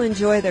people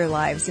enjoy their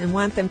lives and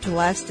want them to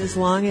last as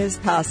long as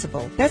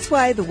possible. That's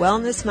why the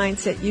wellness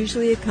mindset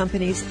usually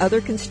accompanies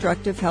other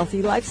constructive,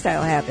 healthy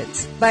lifestyle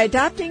habits. By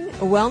adopting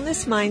a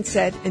wellness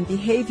mindset and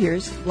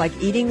behaviors like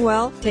eating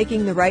well,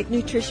 taking the right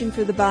nutrition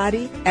for the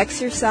body,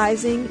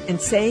 exercising,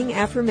 and saying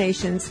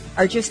affirmations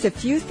are just a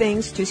few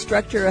things to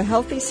structure a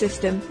healthy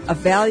system of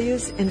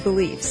values and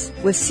beliefs.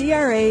 With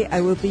CRA,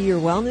 I will be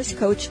your wellness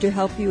coach to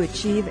help you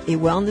achieve a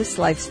wellness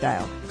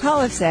lifestyle.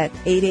 Call us at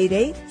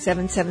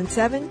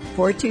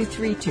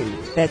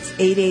 888-777-4232. That's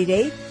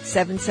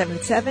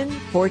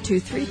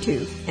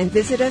 888-777-4232. And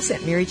visit us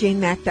at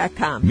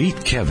MaryJaneMack.com.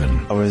 Meet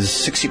Kevin. I was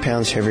 60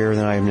 pounds heavier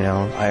than I am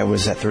now. I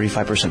was at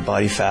 35%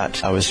 body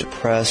fat. I was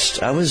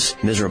depressed. I was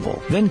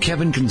miserable. Then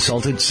Kevin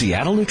consulted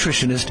Seattle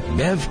nutritionist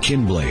Bev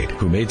Kinblade,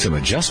 who made some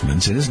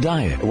adjustments in his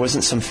diet. It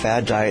wasn't some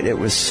fad diet. It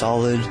was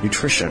solid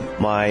nutrition.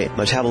 My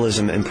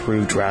metabolism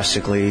improved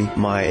drastically.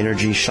 My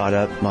energy shot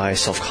up. My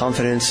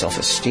self-confidence,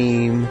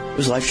 self-esteem. It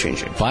was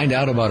life-changing. Find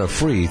out about a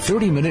free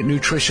 30-minute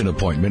nutrition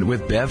appointment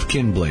with Bev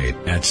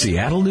Kinblade at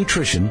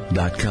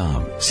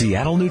SeattleNutrition.com.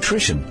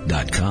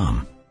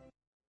 SeattleNutrition.com.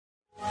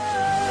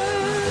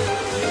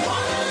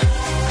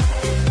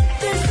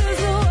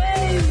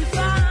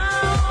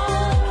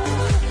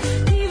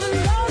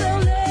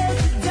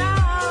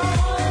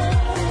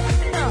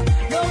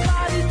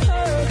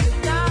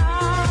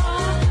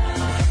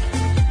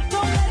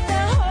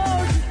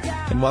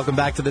 Welcome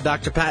back to the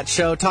Dr. Pat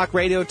Show, talk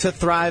radio to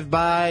thrive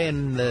by.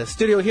 In the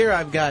studio here,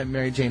 I've got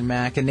Mary Jane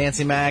Mack and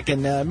Nancy Mack.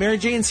 And Mary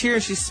Jane's here.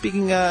 She's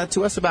speaking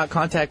to us about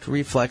contact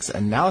reflex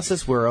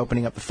analysis. We're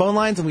opening up the phone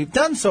lines, and we've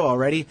done so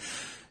already.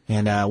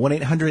 And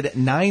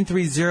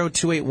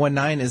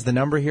 1-800-930-2819 is the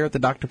number here at the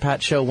Dr.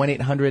 Pat Show,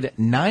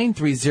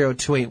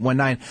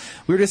 1-800-930-2819.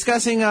 We were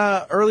discussing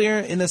earlier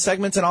in the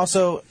segments and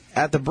also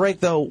at the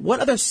break, though,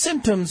 what other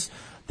symptoms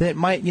that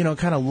might,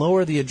 kind of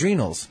lower the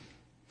adrenals?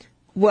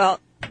 Well,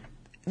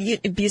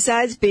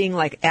 besides being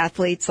like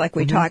athletes, like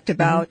we talked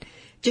about,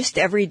 just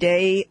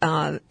everyday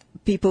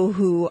people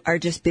who are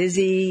just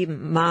busy,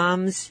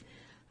 moms,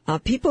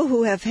 people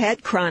who have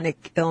had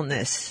chronic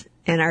illness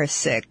and are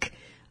sick,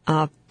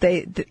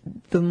 the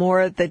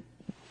more that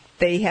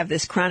they have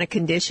this chronic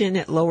condition,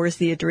 it lowers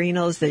the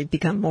adrenals. They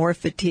become more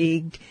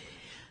fatigued.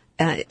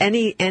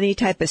 Any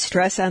type of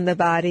stress on the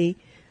body.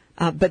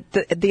 But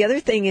the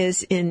other thing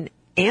is in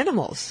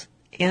animals.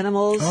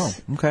 Oh,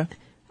 okay.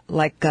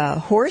 Like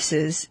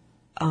horses.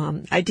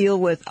 I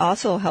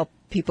also help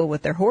people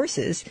with their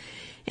horses.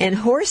 And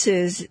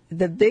horses,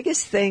 the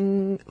biggest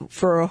thing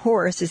for a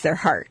horse is their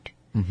heart.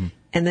 Mm-hmm.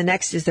 And the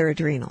next is their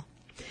adrenal.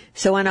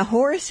 So when a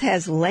horse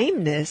has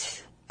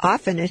lameness,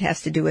 often it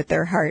has to do with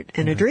their heart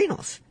and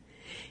adrenals.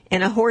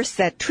 And a horse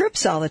that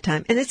trips all the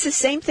time, and it's the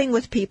same thing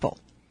with people.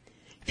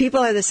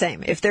 People are the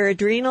same. If their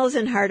adrenals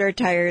and heart are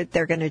tired,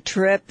 they're going to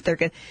trip.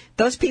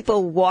 Those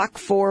people walk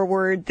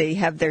forward. They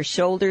have their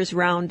shoulders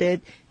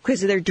rounded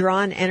because they're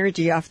drawing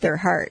energy off their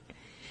heart.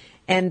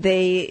 And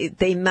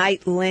they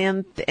might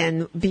limp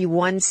and be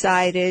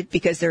one-sided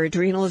because their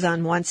adrenal is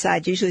on one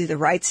side. Usually the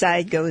right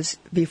side goes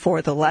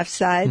before the left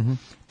side. Mm-hmm.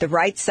 The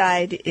right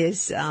side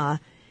is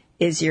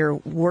your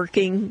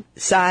working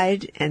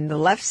side, and the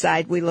left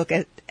side we look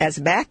at as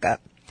backup.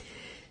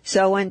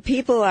 So when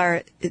people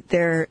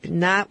they're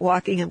not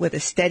walking with a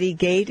steady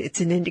gait,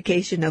 it's an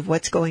indication of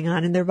what's going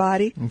on in their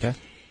body. Okay.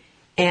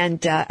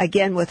 And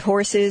again, with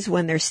horses,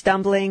 when they're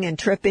stumbling and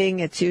tripping,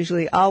 it's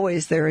usually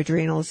always their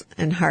adrenals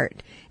and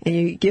heart. And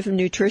you give them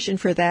nutrition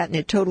for that, and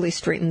it totally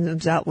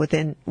straightens them out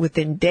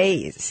within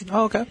days.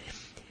 Oh, okay.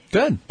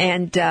 Good.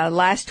 And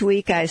last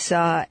week I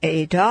saw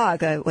a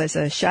dog. It was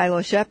a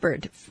Shiloh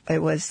Shepherd.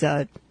 It was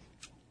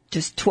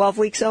just 12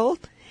 weeks old,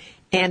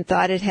 and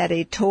thought it had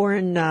a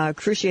torn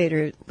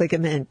cruciator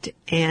ligament.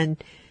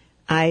 And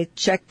I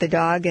checked the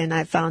dog, and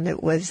I found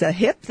it was a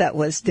hip that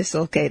was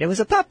dislocated. It was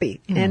a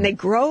puppy, and they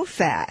grow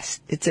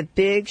fast. It's a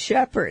big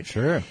shepherd.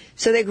 Sure.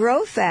 So they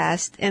grow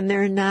fast, and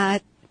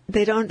if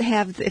they don't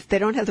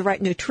have the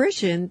right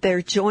nutrition,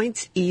 their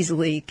joints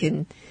easily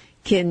can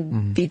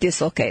be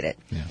dislocated.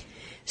 Yeah.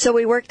 So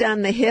we worked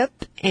on the hip,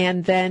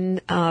 and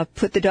then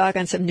put the dog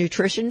on some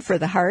nutrition for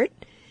the heart,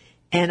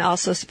 and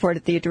also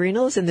supported the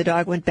adrenals. And the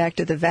dog went back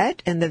to the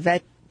vet, and the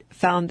vet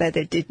found that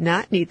it did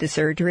not need the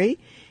surgery,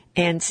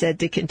 and said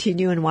to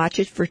continue and watch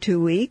it for 2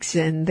 weeks.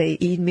 And they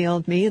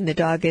emailed me, and the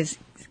dog has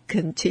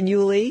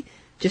continually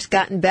just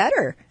gotten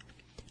better,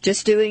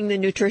 just doing the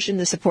nutrition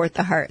to support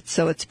the heart.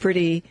 So it's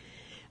pretty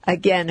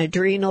Again,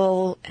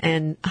 adrenal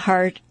and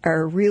heart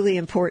are really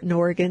important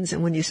organs,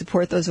 and when you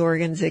support those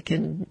organs, it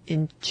can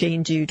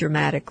change you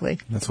dramatically.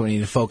 That's what we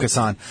need to focus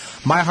on.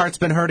 My heart's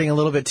been hurting a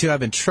little bit, too.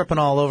 I've been tripping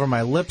all over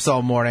my lips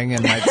all morning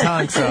and my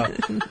tongue, so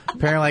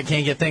apparently I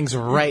can't get things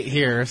right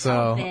here.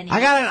 So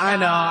I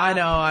know.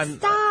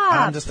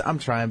 I'm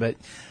trying, but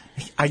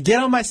I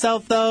get on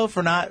myself, though,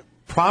 for not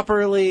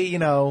properly,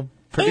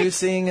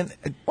 producing.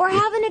 We're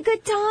having a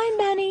good time,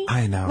 Benny.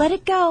 I know. Let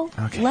it go.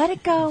 Okay. Let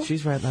it go.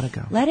 She's right. Let it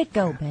go. Let it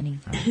go, Benny.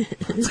 Right.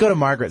 Let's go to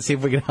Margaret, see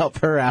if we can help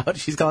her out.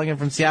 She's calling in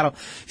from Seattle.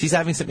 She's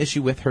having some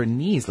issue with her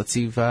knees. Let's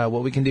see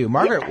what we can do.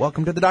 Margaret,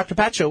 welcome to the Dr.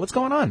 Pat Show. What's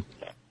going on?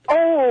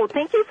 Oh,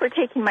 thank you for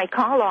taking my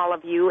call, all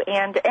of you.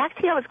 And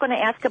actually, I was going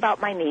to ask about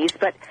my knees,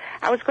 but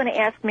I was going to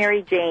ask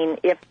Mary Jane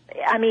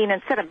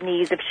instead of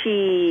knees, if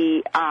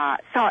she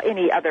saw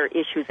any other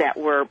issues that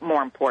were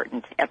more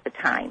important at the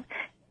time.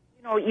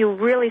 You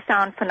really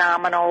sound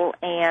phenomenal,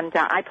 and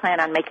I plan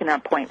on making an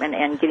appointment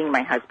and getting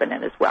my husband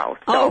in as well.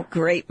 So. Oh,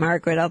 great,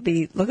 Margaret. I'll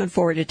be looking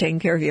forward to taking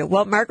care of you.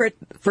 Well, Margaret,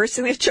 first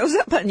thing that shows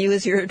up on you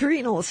is your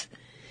adrenals.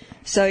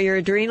 So your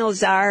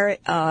adrenals are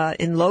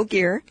in low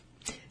gear,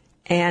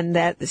 and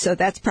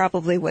that's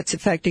probably what's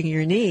affecting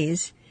your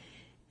knees.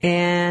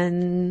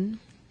 And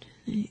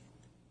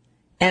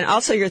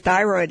also your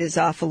thyroid is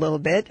off a little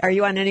bit. Are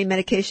you on any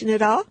medication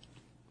at all?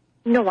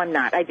 No, I'm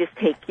not. I just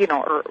take,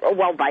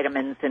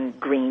 vitamins and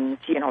greens,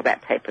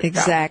 that type of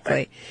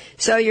Exactly.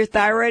 stuff. So your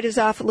thyroid is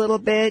off a little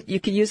bit.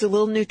 You can use a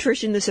little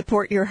nutrition to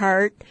support your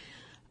heart.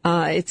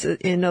 It's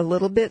in a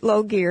little bit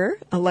low gear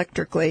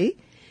electrically.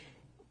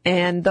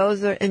 And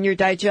your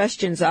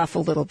digestion's off a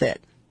little bit.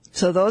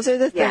 So those are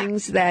the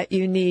things that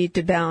you need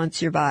to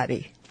balance your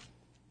body.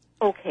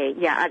 Okay,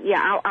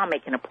 I'll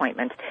make an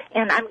appointment.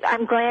 And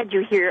I'm glad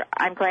you're here.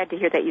 I'm glad to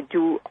hear that you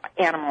do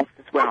animals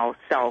as well,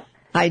 so.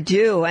 I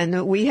do,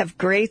 and we have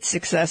great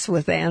success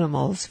with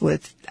animals,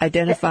 with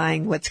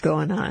identifying what's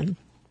going on.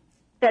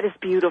 That is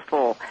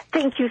beautiful.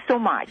 Thank you so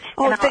much.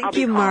 Oh, thank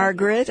you,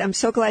 Margaret. I'm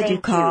so glad you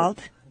called.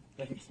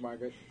 Thanks,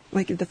 Margaret.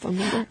 Want to give the phone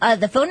number?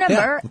 The phone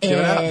number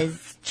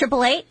is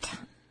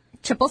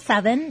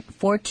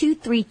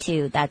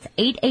 888-777-4232. That's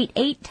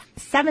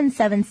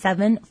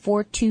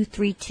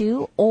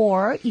 888-777-4232.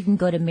 Or you can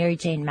go to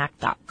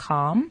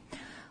maryjanemack.com.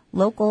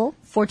 Local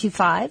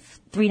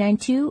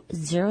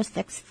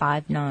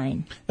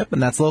 425-392-0659. Yep,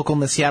 and that's local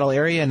in the Seattle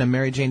area. And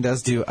Mary Jane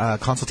does do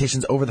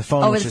consultations over the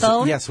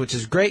phone. Yes, which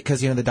is great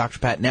because, the Dr.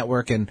 Pat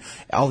Network and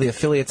all the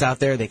affiliates out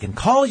there, they can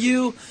call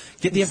you,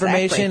 get the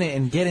information,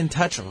 and get in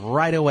touch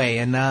right away.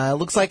 And it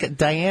looks like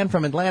Diane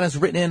from Atlanta has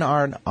written in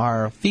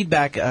our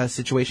feedback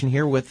situation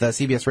here with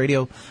CBS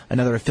Radio,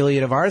 another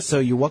affiliate of ours. So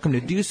you're welcome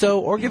to do so,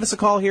 or give us a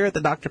call here at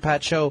the Dr.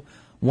 Pat Show.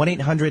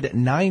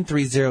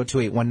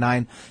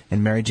 1-800-930-2819,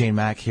 and Mary Jane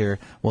Mack here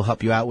will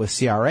help you out with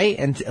CRA.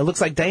 And it looks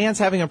like Diane's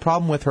having a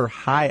problem with her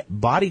high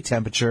body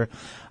temperature.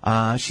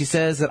 She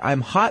says that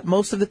I'm hot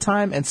most of the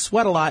time and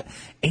sweat a lot.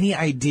 Any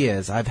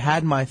ideas? I've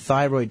had my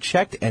thyroid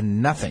checked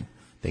and nothing.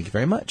 Thank you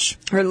very much.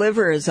 Her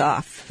liver is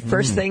off.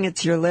 First thing,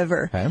 it's your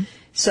liver. Okay.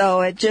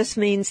 So it just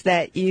means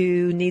that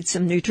you need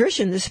some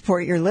nutrition to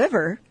support your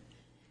liver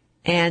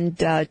and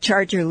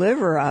charge your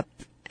liver up,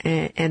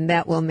 and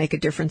that will make a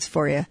difference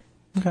for you.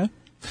 Okay.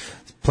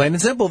 Plain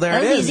and simple,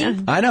 there it is.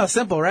 Easy. I know,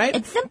 simple, right?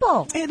 It's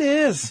simple. It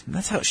is.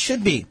 That's how it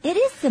should be. It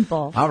is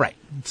simple. All right.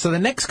 So the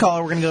next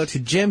caller, we're going to go to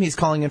Jim. He's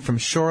calling in from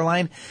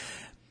Shoreline.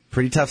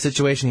 Pretty tough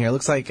situation here.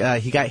 Looks like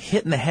he got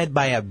hit in the head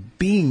by a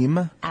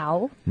beam.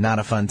 Ow. Not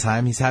a fun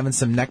time. He's having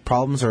some neck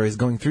problems, or he's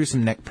going through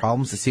some neck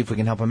problems, to see if we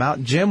can help him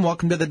out. Jim,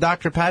 welcome to the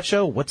Dr. Pat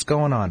Show. What's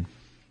going on?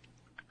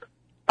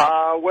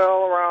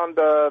 Around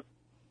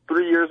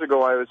 3 years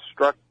ago, I was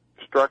struck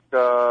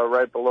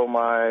right below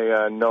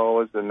my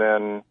nose, and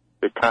then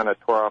it kind of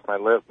tore off my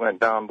lip,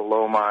 went down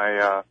below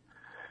my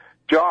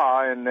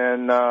jaw, and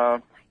then I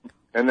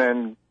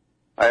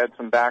had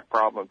some back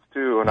problems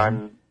too, and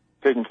I'm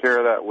taking care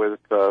of that with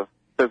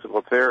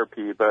physical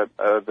therapy. But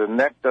the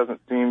neck doesn't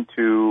seem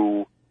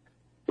to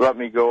let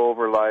me go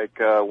over like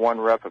 1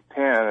 rep of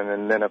 10,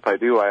 and then if I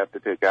do, I have to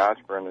take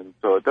aspirin, and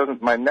so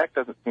my neck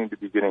doesn't seem to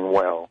be getting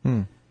well.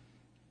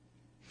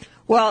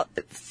 Well,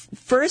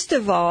 first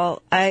of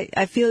all,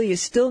 I feel you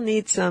still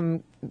need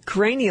some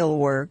cranial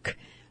work.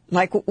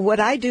 Like what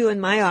I do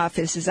in my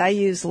office is I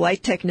use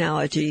light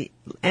technology,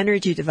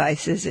 energy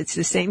devices. It's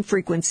the same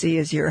frequency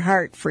as your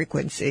heart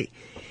frequency.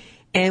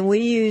 And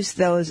we use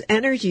those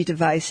energy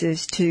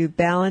devices to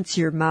balance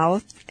your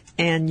mouth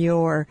and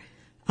your,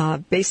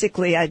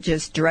 basically I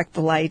just direct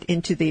the light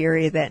into the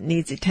area that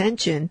needs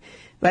attention.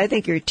 But I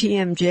think your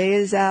TMJ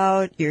is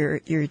out,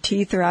 your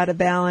teeth are out of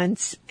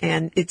balance,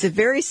 and it's a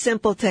very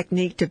simple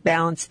technique to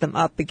balance them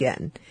up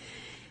again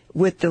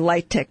with the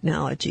light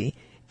technology.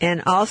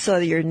 And also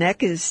your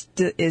neck is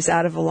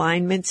out of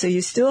alignment, so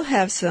you still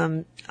have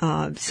some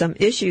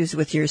issues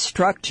with your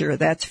structure,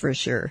 that's for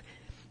sure.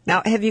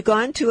 Now, have you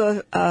gone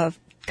to a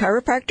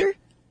chiropractor?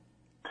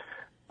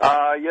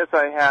 Yes,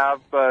 I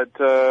have, but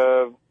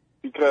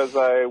because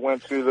I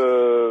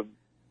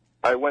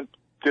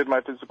did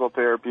my physical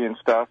therapy and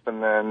stuff,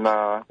 and then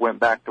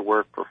went back to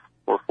work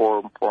for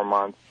for four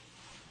months.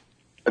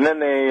 And then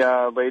they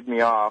laid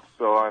me off,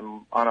 so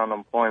I'm on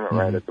unemployment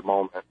right at the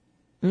moment.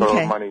 So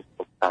Okay. money's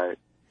so tight.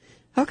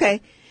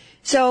 Okay.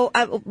 So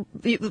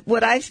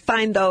what I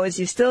find, though, is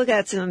you still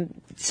got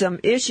some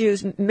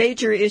issues,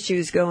 major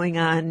issues going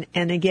on.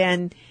 And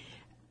again,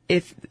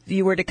 if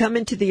you were to come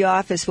into the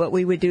office, what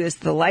we would do is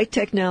the light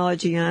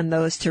technology on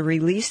those to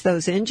release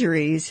those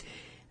injuries,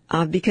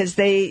 because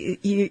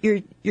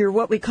you're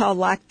what we call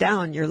locked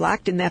down. You're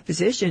locked in that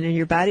position, and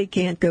your body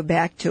can't go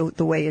back to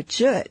the way it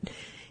should.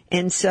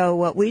 And so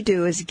what we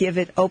do is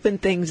open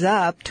things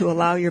up to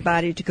allow your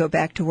body to go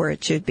back to where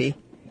it should be.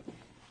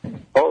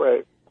 All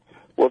right.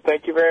 Well,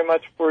 thank you very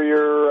much for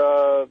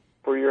your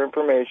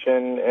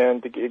information,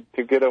 and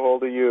to get a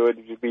hold of you, it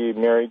would be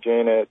Mary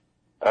Jane at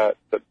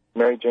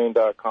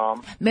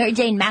MaryJane.com.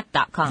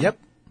 MaryJaneMack.com. Yep.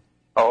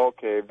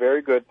 Okay,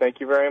 very good. Thank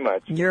you very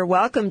much. You're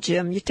welcome,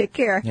 Jim. You take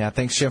care. Yeah,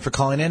 thanks, Jim, for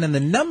calling in. And the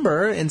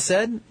number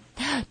instead?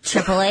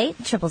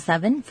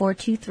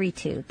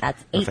 888-777-4232.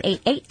 That's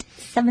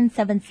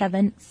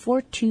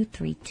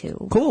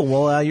 888-777-4232. Cool.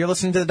 Well, you're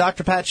listening to the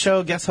Dr. Pat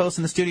Show. Guest host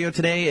in the studio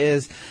today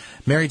is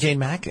Mary Jane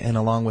Mack, and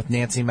along with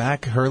Nancy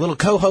Mack, her little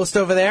co-host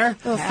over there.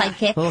 Little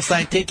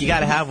sidekick. You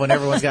got to have one.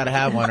 Everyone's got to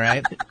have one,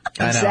 right?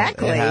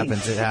 Exactly. I know.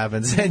 It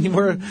happens. And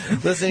we're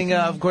listening,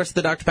 of course, to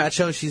the Dr. Pat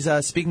Show. She's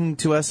speaking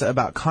to us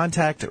about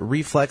contact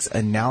reflex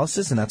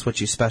analysis, and that's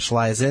what you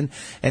specialize in.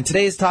 And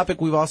today's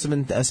topic, we've also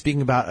been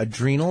speaking about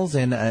adrenals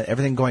and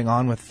everything going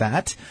on with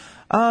that.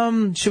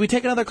 Should we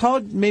take another call?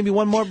 Maybe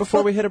one more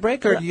before we hit a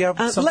break, or do you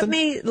have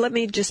something? Let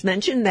me just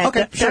mention that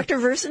Dr.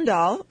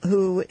 Versendahl,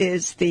 who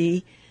is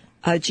the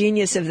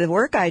genius of the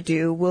work I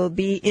do, will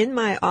be in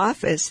my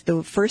office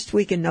the first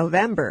week in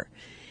November.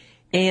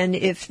 And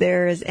if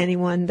there is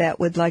anyone that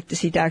would like to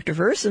see Dr.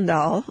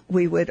 Versendahl,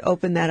 we would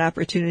open that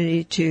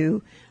opportunity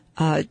to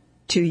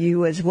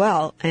you as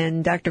well.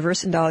 And Dr.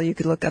 Versendahl, you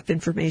could look up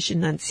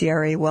information on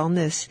CRA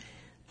Wellness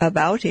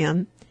about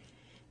him.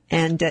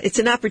 And it's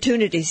an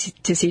opportunity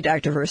to see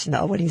Dr.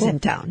 Versendahl when he's in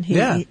town.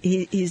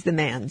 He's the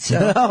man.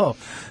 So.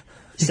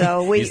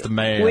 So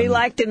we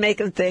like to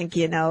make him think,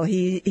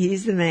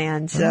 he's the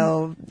man.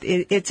 So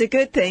it's a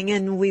good thing,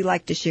 and we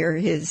like to share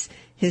his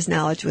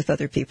knowledge with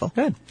other people.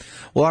 Good.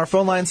 Well, our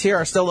phone lines here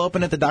are still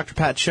open at the Dr.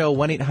 Pat Show,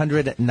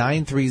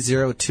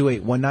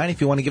 1-800-930-2819.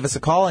 If you want to give us a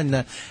call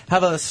and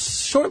have a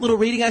short little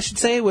reading, I should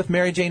say, with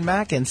Mary Jane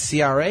Mack and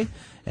CRA.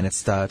 And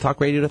it's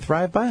Talk Radio to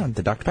Thrive By on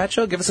the Dr. Pat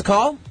Show. Give us a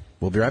call.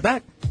 We'll be right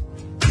back.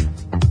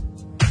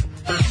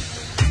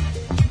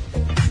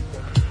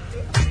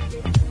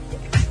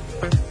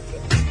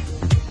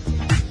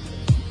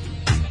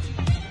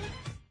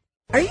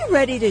 Are you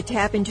ready to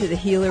tap into the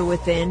healer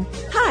within?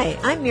 Hi,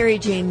 I'm Mary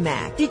Jane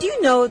Mack. Did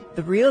you know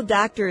the real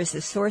doctor is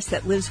the source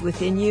that lives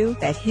within you,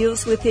 that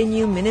heals within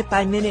you minute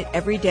by minute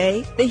every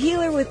day? The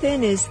healer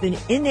within is the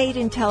innate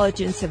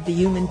intelligence of the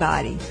human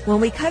body.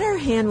 When we cut our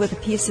hand with a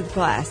piece of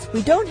glass,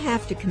 we don't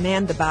have to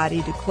command the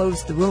body to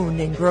close the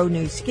wound and grow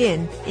new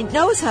skin. It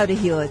knows how to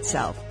heal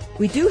itself.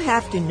 We do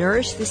have to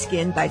nourish the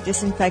skin by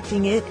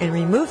disinfecting it and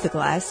remove the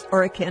glass,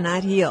 or it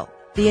cannot heal.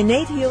 The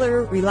innate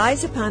healer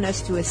relies upon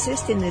us to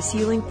assist in this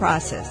healing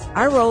process.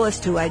 Our role is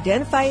to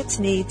identify its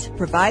needs,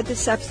 provide the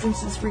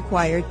substances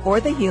required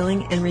for the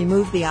healing, and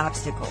remove the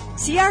obstacle.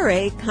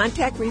 CRA,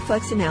 contact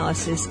reflex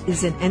analysis,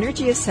 is an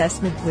energy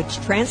assessment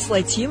which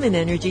translates human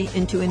energy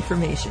into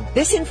information.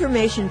 This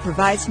information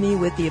provides me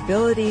with the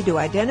ability to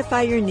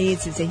identify your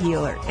needs as a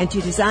healer and to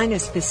design a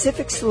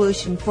specific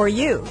solution for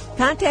you.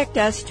 Contact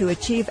us to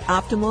achieve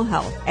optimal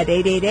health at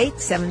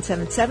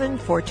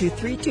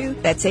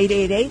 888-777-4232. That's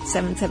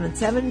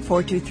 888-777-4232,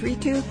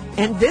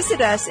 and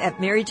visit us at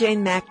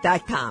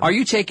MaryJaneMack.com. Are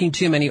you taking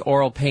too many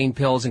oral pain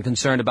pills and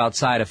concerned about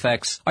side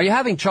effects? Are you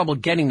having trouble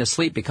getting to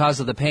sleep because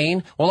of the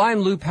pain? Well, I'm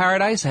Lou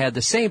Paradise. I had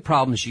the same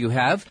problems you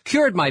have.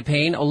 Cured my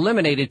pain,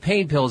 eliminated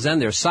pain pills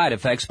and their side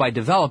effects by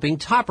developing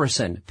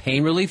Topricin,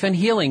 pain relief and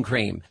healing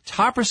cream.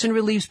 Topricin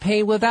relieves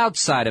pain without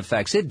side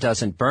effects. It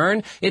doesn't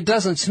burn, it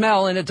doesn't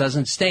smell, and it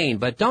doesn't stain.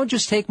 But don't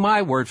just take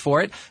my word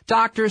for it.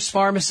 Doctors,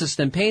 pharmacists,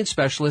 and pain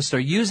specialists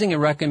are using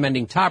and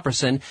recommending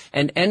Topricin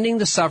and ending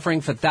the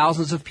suffering for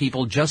thousands of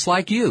people just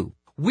like you.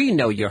 We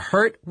know you're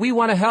hurt. We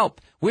want to help.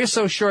 We're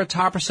so sure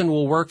Topricin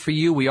will work for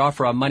you, we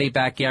offer a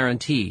money-back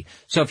guarantee.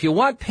 So if you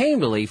want pain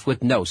relief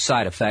with no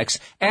side effects,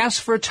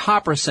 ask for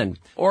Topricin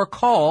or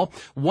call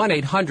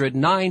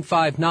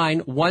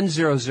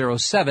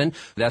 1-800-959-1007.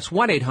 That's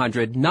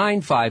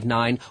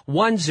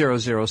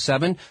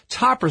 1-800-959-1007.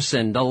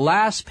 Topricin, the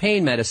last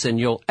pain medicine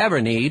you'll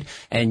ever need,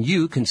 and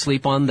you can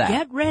sleep on that.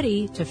 Get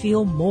ready to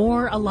feel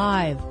more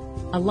alive.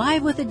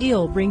 Alive with a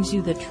Deal brings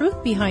you the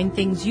truth behind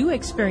things you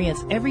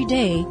experience every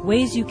day,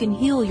 ways you can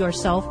heal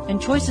yourself,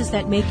 and choices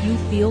that make you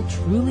feel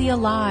truly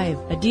alive.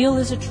 Adil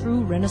is a true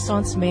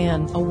Renaissance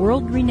man, a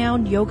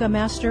world-renowned yoga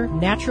master,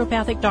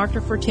 naturopathic doctor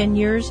for 10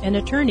 years, an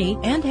attorney,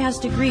 and has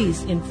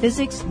degrees in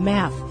physics,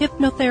 math,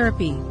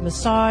 hypnotherapy,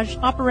 massage,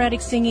 operatic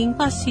singing,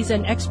 plus he's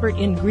an expert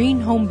in green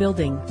home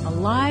building.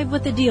 Alive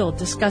with Adil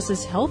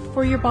discusses health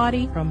for your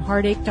body, from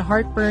heartache to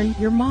heartburn,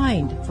 your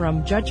mind,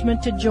 from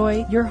judgment to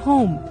joy, your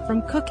home,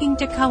 from cooking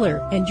to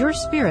color, and your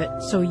spirit,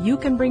 so you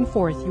can bring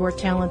forth your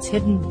talents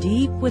hidden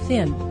deep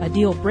within.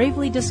 Adil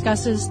bravely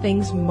discusses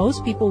things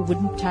most people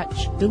wouldn't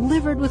touch,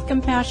 delivered with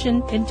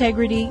compassion,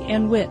 integrity,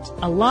 and wit.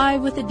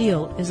 Alive with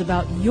Adil is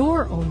about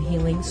your own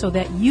healing so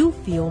that you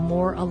feel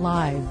more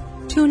alive.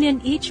 Tune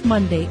in each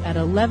Monday at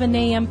 11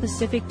 a.m.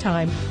 Pacific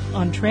Time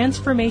on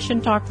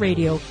Transformation Talk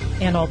Radio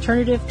and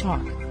Alternative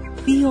Talk.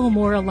 Feel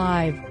more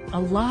alive.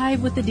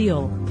 Alive with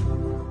Adil.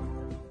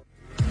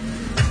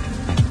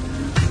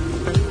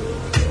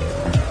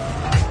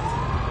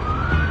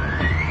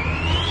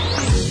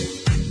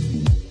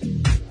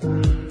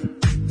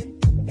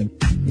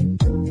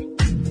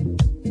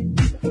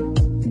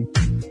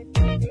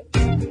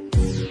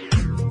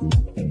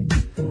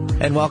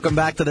 And welcome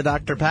back to the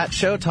Dr. Pat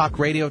Show, talk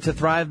radio to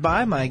thrive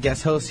by. My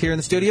guest host here in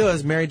the studio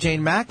is Mary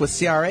Jane Mack with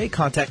CRA,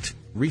 Contact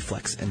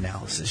Reflex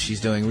Analysis.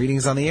 She's doing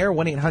readings on the air,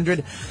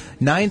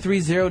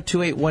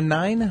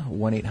 1-800-930-2819,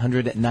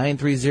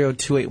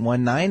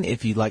 1-800-930-2819.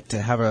 If you'd like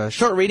to have a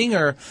short reading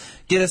or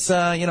get us,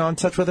 in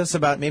touch with us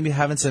about maybe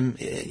having some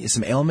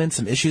ailments,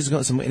 some issues,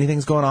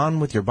 anything's going on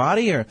with your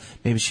body, or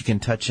maybe she can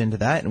touch into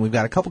that. And we've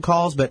got a couple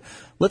calls, but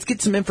let's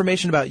get some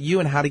information about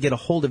you and how to get a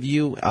hold of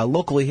you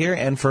locally here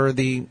and for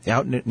the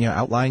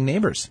outlying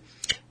neighbors.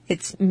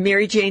 It's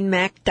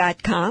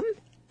MaryJaneMack.com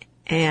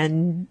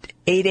and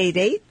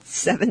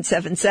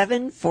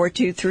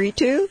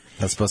 888-777-4232.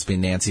 That's supposed to be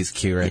Nancy's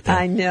cue right there.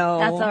 I know.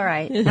 That's all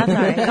right. Go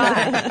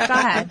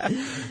ahead.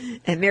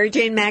 At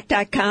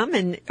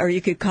MaryJaneMack.com, or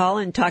you could call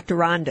and talk to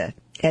Rhonda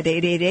at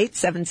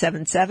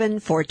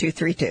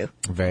 888-777-4232.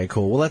 Very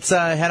cool. Well, let's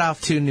head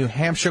off to New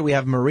Hampshire. We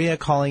have Maria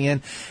calling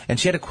in, and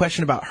she had a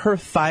question about her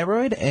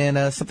thyroid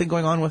and something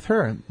going on with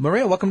her.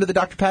 Maria, welcome to the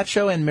Dr. Pat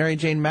Show and Mary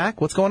Jane Mack.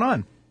 What's going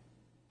on?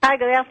 Hi,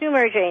 good afternoon,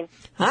 Mary Jane.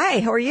 Hi,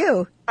 how are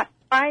you?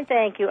 Fine,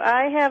 thank you.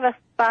 I have a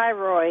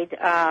thyroid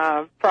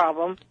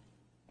problem,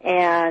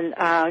 and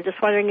just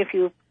wondering if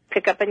you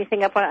pick up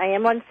anything up on. I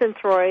am on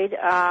Synthroid.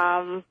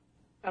 I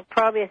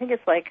think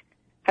it's like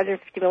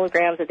 150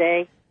 milligrams a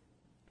day.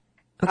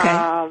 Okay.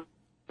 So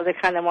they're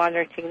kind of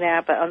monitoring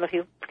that, but I don't know if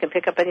you can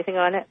pick up anything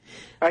on it.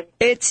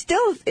 It's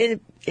still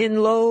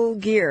in low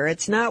gear.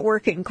 It's not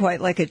working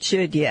quite like it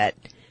should yet.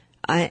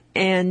 What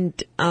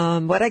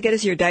I get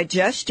is your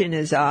digestion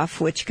is off,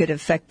 which could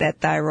affect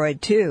that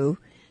thyroid too.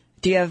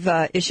 Do you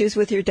have issues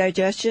with your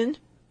digestion?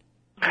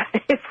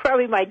 It's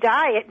probably my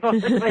diet more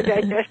than my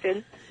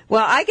digestion.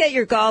 Well, I get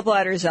your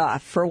gallbladders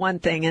off, for one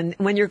thing. And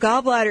when your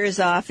gallbladder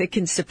is off, it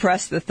can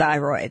suppress the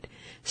thyroid.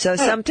 So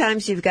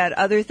sometimes you've got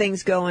other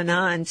things going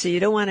on, so you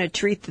don't want to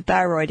treat the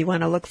thyroid. You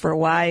want to look for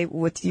why,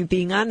 with you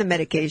being on the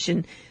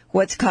medication,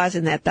 what's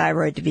causing that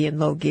thyroid to be in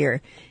low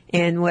gear.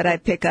 And what I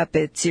pick up,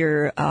 it's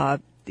your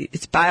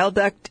it's bile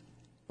duct,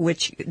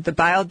 which the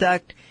bile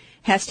duct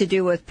has to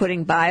do with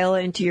putting bile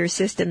into your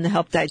system to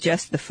help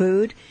digest the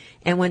food.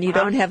 And when you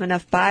don't have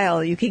enough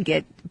bile, you can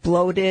get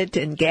bloated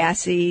and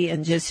gassy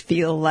and just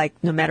feel like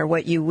no matter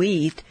what you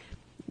eat,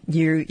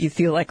 you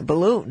feel like a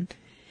balloon.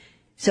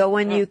 So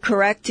when you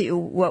correct,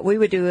 what we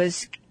would do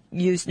is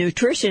use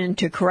nutrition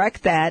to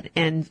correct that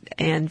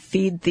and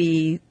feed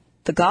the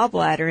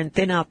gallbladder and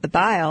thin out the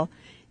bile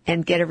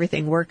and get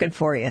everything working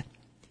for you.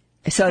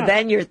 So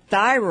then your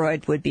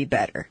thyroid would be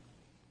better.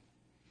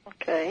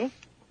 Okay.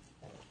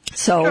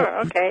 So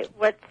sure. Okay.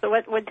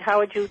 How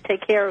would you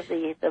take care of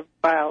the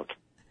bile?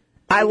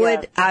 I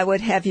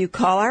would have you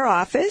call our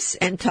office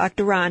and talk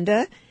to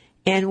Rhonda,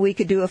 and we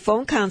could do a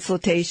phone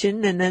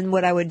consultation. And then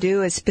what I would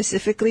do is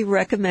specifically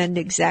recommend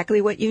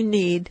exactly what you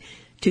need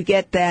to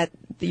get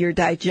your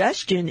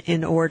digestion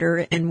in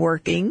order and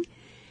working.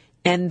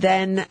 And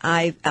then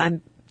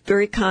I'm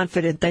very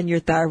confident then your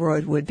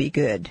thyroid would be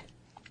good.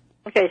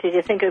 Okay, so do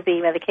you think it would be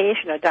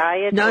medication or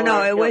diet?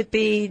 No, it would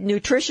be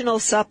nutritional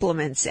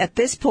supplements. At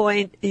this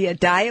point,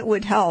 diet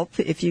would help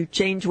if you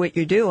change what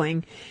you're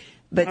doing,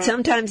 but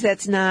sometimes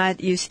that's not.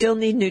 You still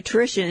need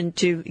nutrition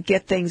to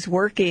get things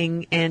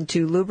working and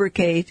to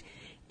lubricate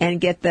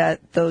and get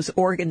those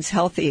organs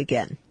healthy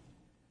again.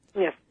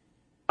 Yes.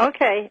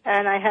 Okay,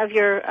 and I have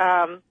your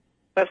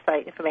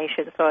website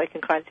information so I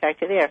can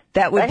contact you there.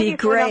 That would be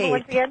great.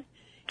 Once again?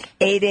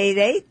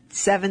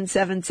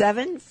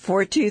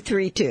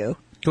 888-777-4232.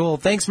 Cool.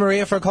 Thanks,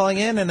 Maria, for calling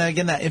in. And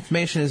again, that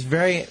information is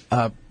very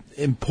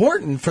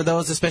important for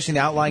those, especially in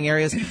the outlying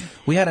areas.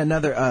 We had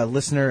another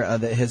listener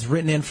that has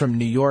written in from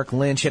New York,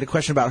 Lynn. She had a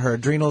question about her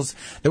adrenals.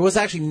 There was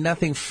actually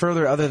nothing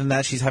further other than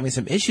that. She's having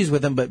some issues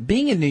with them. But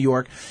being in New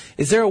York,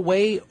 is there a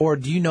way, or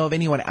do you know of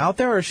anyone out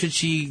there, or should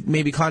she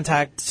maybe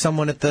contact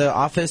someone at the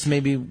office?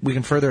 Maybe we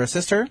can further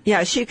assist her?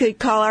 Yeah, she could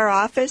call our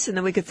office, and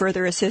then we could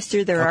further assist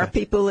her. There are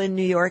people in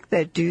New York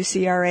that do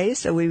CRA,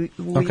 so we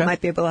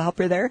might be able to help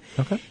her there.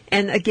 Okay.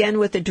 And again,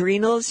 with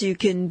adrenals, you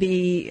can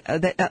be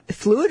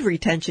fluid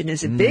retention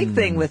is a big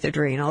thing with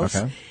adrenals,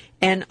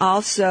 and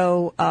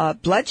also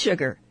blood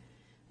sugar.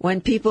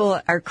 When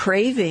people are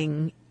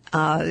craving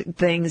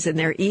things and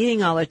they're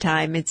eating all the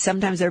time,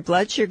 sometimes their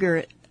blood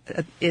sugar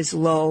is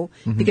low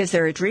because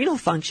their adrenal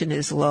function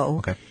is low.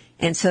 Okay.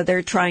 And so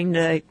they're trying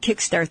to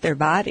kickstart their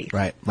body.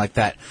 Right, like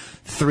that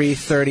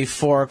 3:30,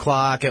 4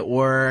 o'clock at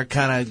work,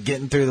 kind of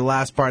getting through the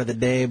last part of the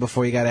day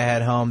before you got to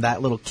head home,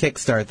 that little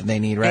kickstart that they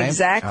need, right?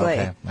 Exactly.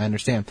 Okay, I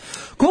understand.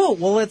 Cool,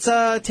 well, let's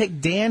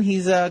take Dan.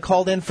 He's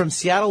called in from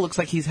Seattle. Looks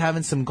like he's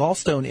having some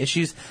gallstone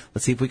issues.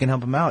 Let's see if we can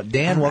help him out.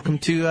 Dan, welcome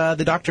to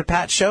the Dr.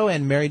 Pat Show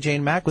and Mary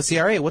Jane Mack with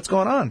CRA. What's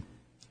going on?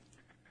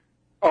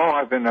 Oh,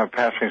 I've been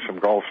passing some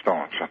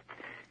gallstones.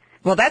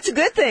 Well, that's a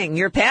good thing.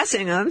 You're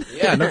passing them.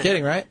 Yeah, no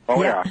kidding, right?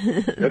 Oh, yeah,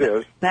 it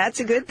is. That's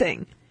a good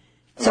thing.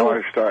 So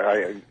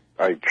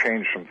I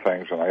changed some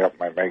things, and I upped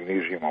my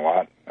magnesium a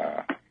lot.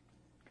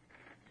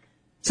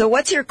 So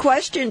what's your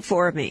question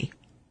for me?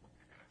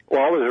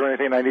 Well, is there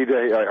anything I need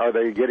to, are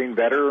they getting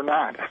better or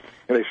not?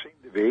 They seem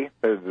to be.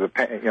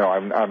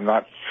 I'm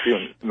not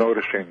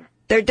noticing.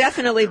 They're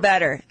definitely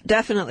better.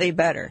 Definitely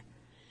better.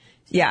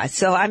 Yeah,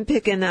 so I'm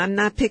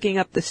not picking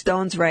up the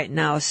stones right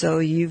now. So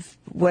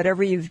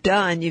whatever you've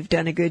done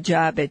a good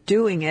job at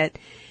doing it.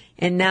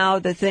 And now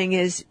the thing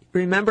is,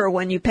 remember,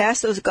 when you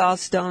pass those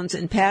gallstones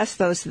and pass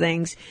those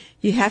things,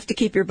 you have to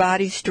keep your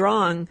body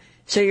strong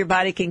so your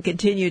body can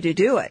continue to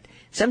do it.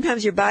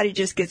 Sometimes your body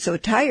just gets so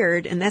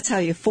tired, and that's how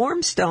you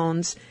form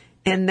stones,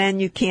 and then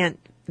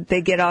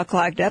they get all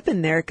clogged up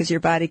in there because your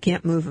body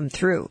can't move them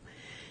through.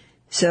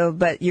 So,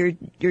 but you're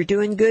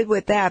doing good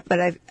with that,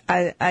 but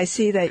I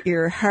see that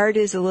your heart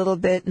is a little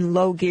bit in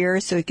low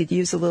gear, so you could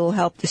use a little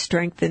help to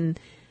strengthen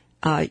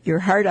your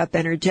heart up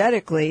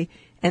energetically,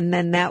 and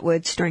then that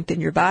would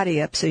strengthen your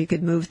body up so you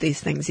could move these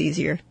things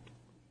easier.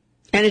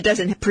 And it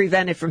doesn't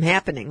prevent it from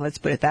happening, let's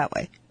put it that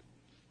way.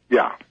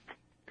 Yeah.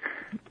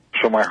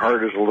 So my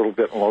heart is a little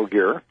bit in low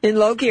gear. In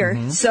low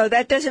gear. So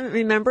that doesn't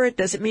mean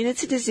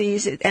it's a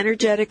disease.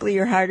 Energetically,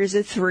 your heart is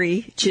at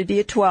 3. It should be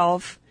at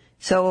 12.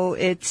 So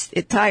it's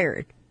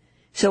tired.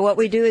 So what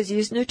we do is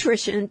use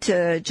nutrition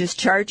to just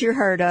charge your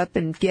heart up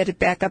and get it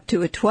back up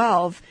to a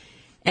 12,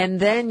 and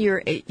then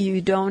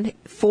you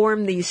don't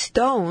form these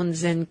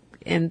stones and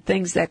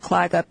things that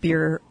clog up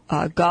your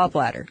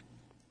gallbladder.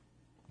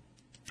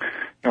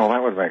 Well,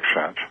 that would make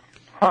sense.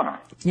 Huh.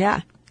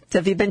 Yeah. So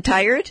have you been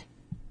tired?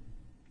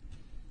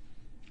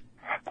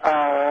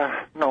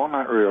 No,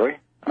 not really.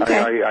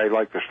 Okay. I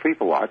like to sleep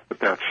a lot, but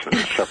that's a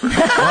separate.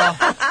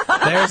 Well,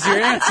 there's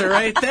your answer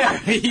right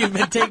there. You've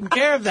been taking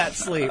care of that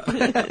sleep.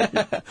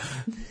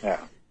 Yeah.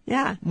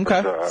 Yeah.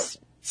 Okay.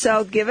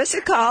 So give us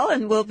a call,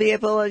 and we'll be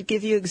able to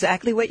give you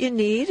exactly what you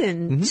need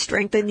and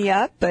strengthen you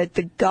up. But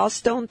the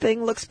gallstone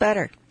thing looks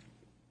better.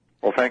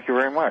 Well, thank you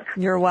very much.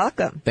 You're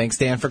welcome. Thanks,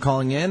 Dan, for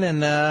calling in.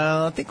 And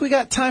I think we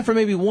got time for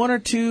maybe 1 or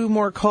 2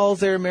 more calls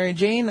there, Mary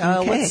Jane.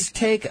 Let's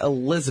take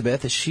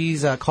Elizabeth.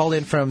 She's called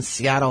in from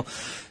Seattle.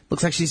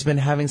 Looks like she's been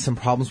having some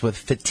problems with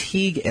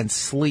fatigue and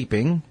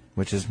sleeping,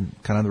 which is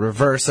kind of the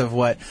reverse of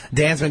what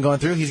Dan's been going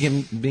through. He's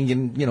been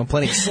getting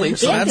plenty of sleep,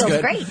 so that's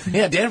good. Dan feels great.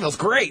 Yeah, Dan feels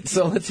great.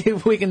 So let's see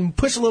if we can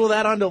push a little of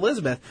that onto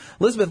Elizabeth.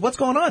 Elizabeth, what's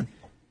going on?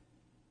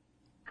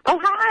 Oh,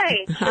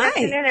 hi. Good Hi.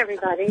 afternoon,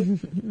 everybody.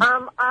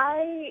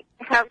 I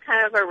have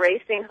kind of a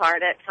racing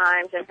heart at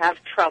times and have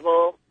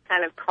trouble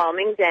kind of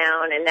calming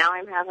down, and now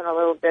I'm having a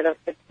little bit of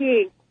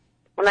fatigue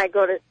when I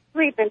go to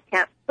sleep and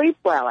can't sleep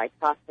well. I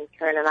toss and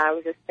turn, and I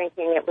was just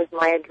thinking it was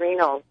my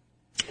adrenals.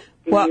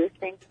 Do you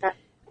think that?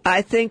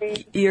 I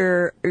think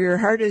your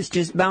heart is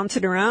just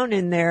bouncing around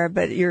in there,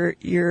 but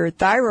your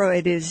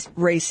thyroid is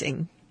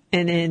racing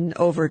and in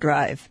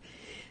overdrive.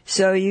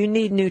 So you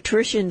need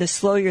nutrition to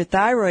slow your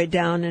thyroid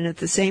down and at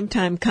the same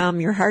time calm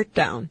your heart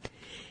down.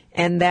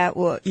 And that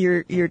will,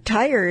 you're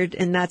tired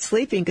and not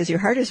sleeping because your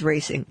heart is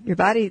racing. Your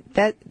body,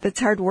 that's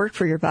hard work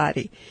for your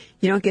body.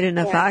 You don't get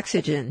enough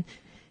oxygen.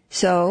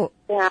 So.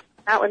 Yeah,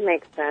 that would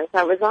make sense.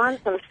 I was on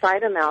some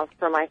Cytomel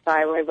for my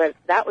thyroid, but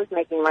that was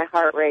making my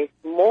heart race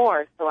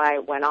more, so I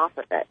went off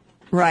of it.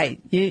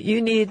 Right.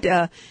 You need,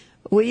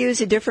 we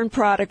use a different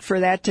product for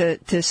that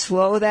to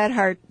slow that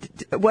heart.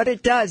 What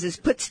it does is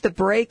puts the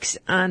brakes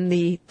on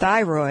the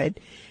thyroid,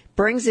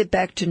 brings it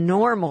back to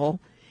normal,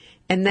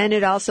 and then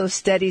it also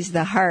steadies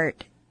the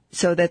heart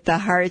so that the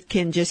heart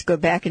can just go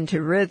back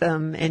into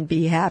rhythm and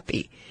be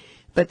happy.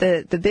 But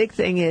the big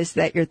thing is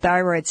that your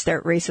thyroid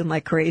start racing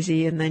like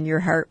crazy, and then your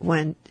heart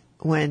went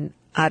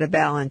out of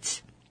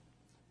balance.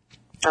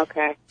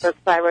 Okay, so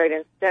thyroid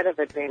instead of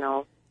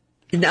adrenals.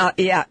 No,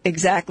 yeah,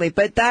 exactly.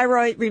 But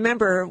thyroid,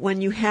 remember, when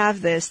you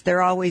have this,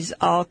 they're always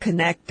all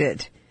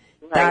connected.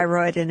 Right.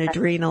 Thyroid and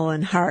adrenal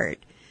and heart.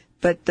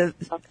 But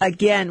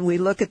again, we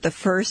look at the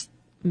first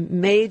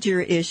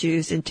major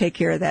issues and take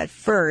care of that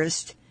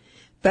first.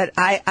 But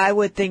I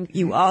would think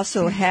you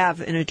also have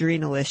an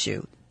adrenal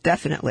issue,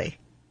 definitely.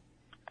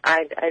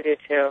 I do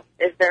too.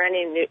 Is there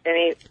any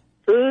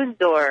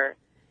foods or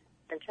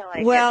until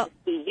I get to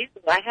see you?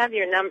 I have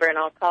your number and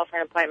I'll call for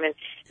an appointment.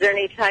 Is there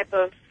any type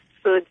of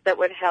foods that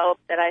would help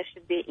that I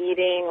should be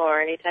eating or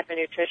any type of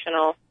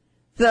nutritional?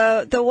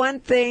 The one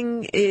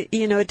thing,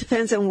 it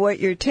depends on what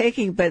you're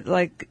taking, but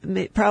like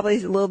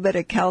probably a little bit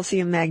of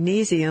calcium,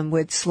 magnesium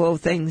would slow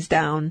things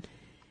down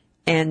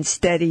and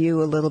steady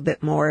you a little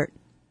bit more.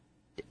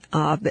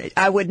 But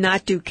I would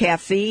not do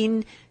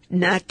caffeine,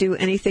 not do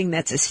anything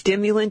that's a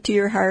stimulant to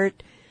your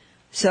heart.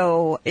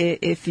 So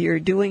if you're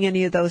doing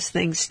any of those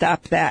things,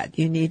 stop that.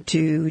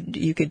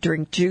 You could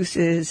drink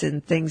juices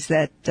and things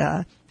that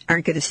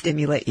aren't going to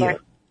stimulate you. Right.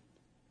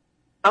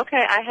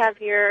 Okay, I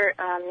have your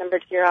number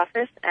to your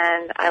office,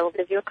 and I will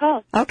give you a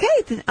call.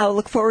 Okay, then I'll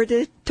look forward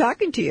to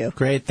talking to you.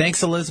 Great.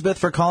 Thanks, Elizabeth,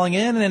 for calling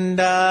in,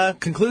 and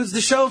concludes the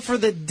show for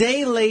the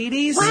day,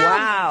 ladies.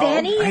 Wow.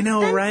 Benny, I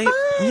know, it's been right?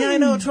 fun. Yeah, I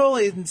know,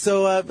 totally. And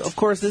so, of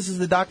course, this is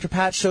the Dr.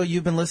 Pat Show.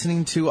 You've been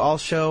listening to all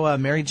show.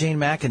 Mary Jane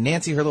Mack and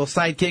Nancy, her little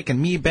sidekick, and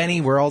me,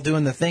 Benny. We're all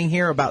doing the thing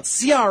here about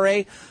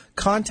CRA,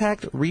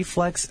 contact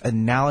reflex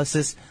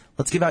analysis.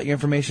 Let's give out your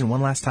information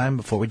one last time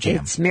before we jam.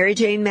 It's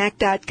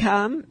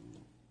MaryJaneMack.com.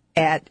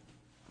 That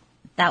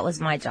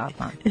was my job,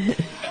 huh?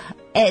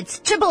 It's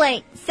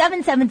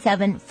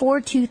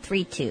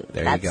 888-777-4232.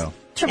 There you go.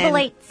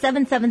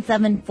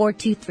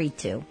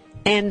 888-777-4232.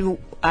 And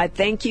I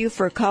thank you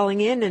for calling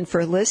in and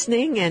for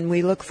listening, and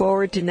we look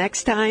forward to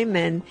next time.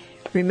 And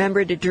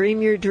remember to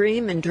dream your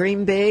dream and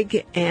dream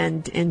big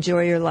and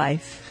enjoy your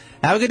life.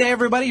 Have a good day,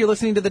 everybody. You're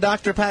listening to the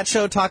Dr. Pat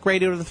Show, Talk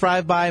Radio to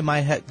Thrive By.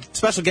 My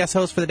special guest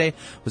host for the day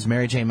was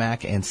Mary Jane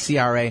Mack and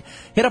CRA.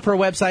 Hit up her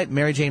website,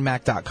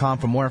 MaryJaneMack.com,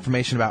 for more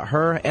information about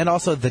her, and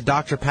also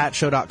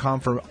thedrpatshow.com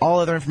for all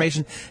other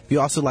information. If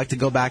you also like to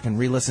go back and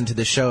re-listen to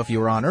this show if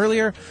you were on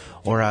earlier,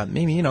 or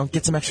maybe,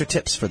 get some extra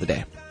tips for the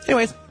day.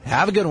 Anyways,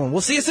 have a good one.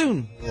 We'll see you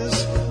soon.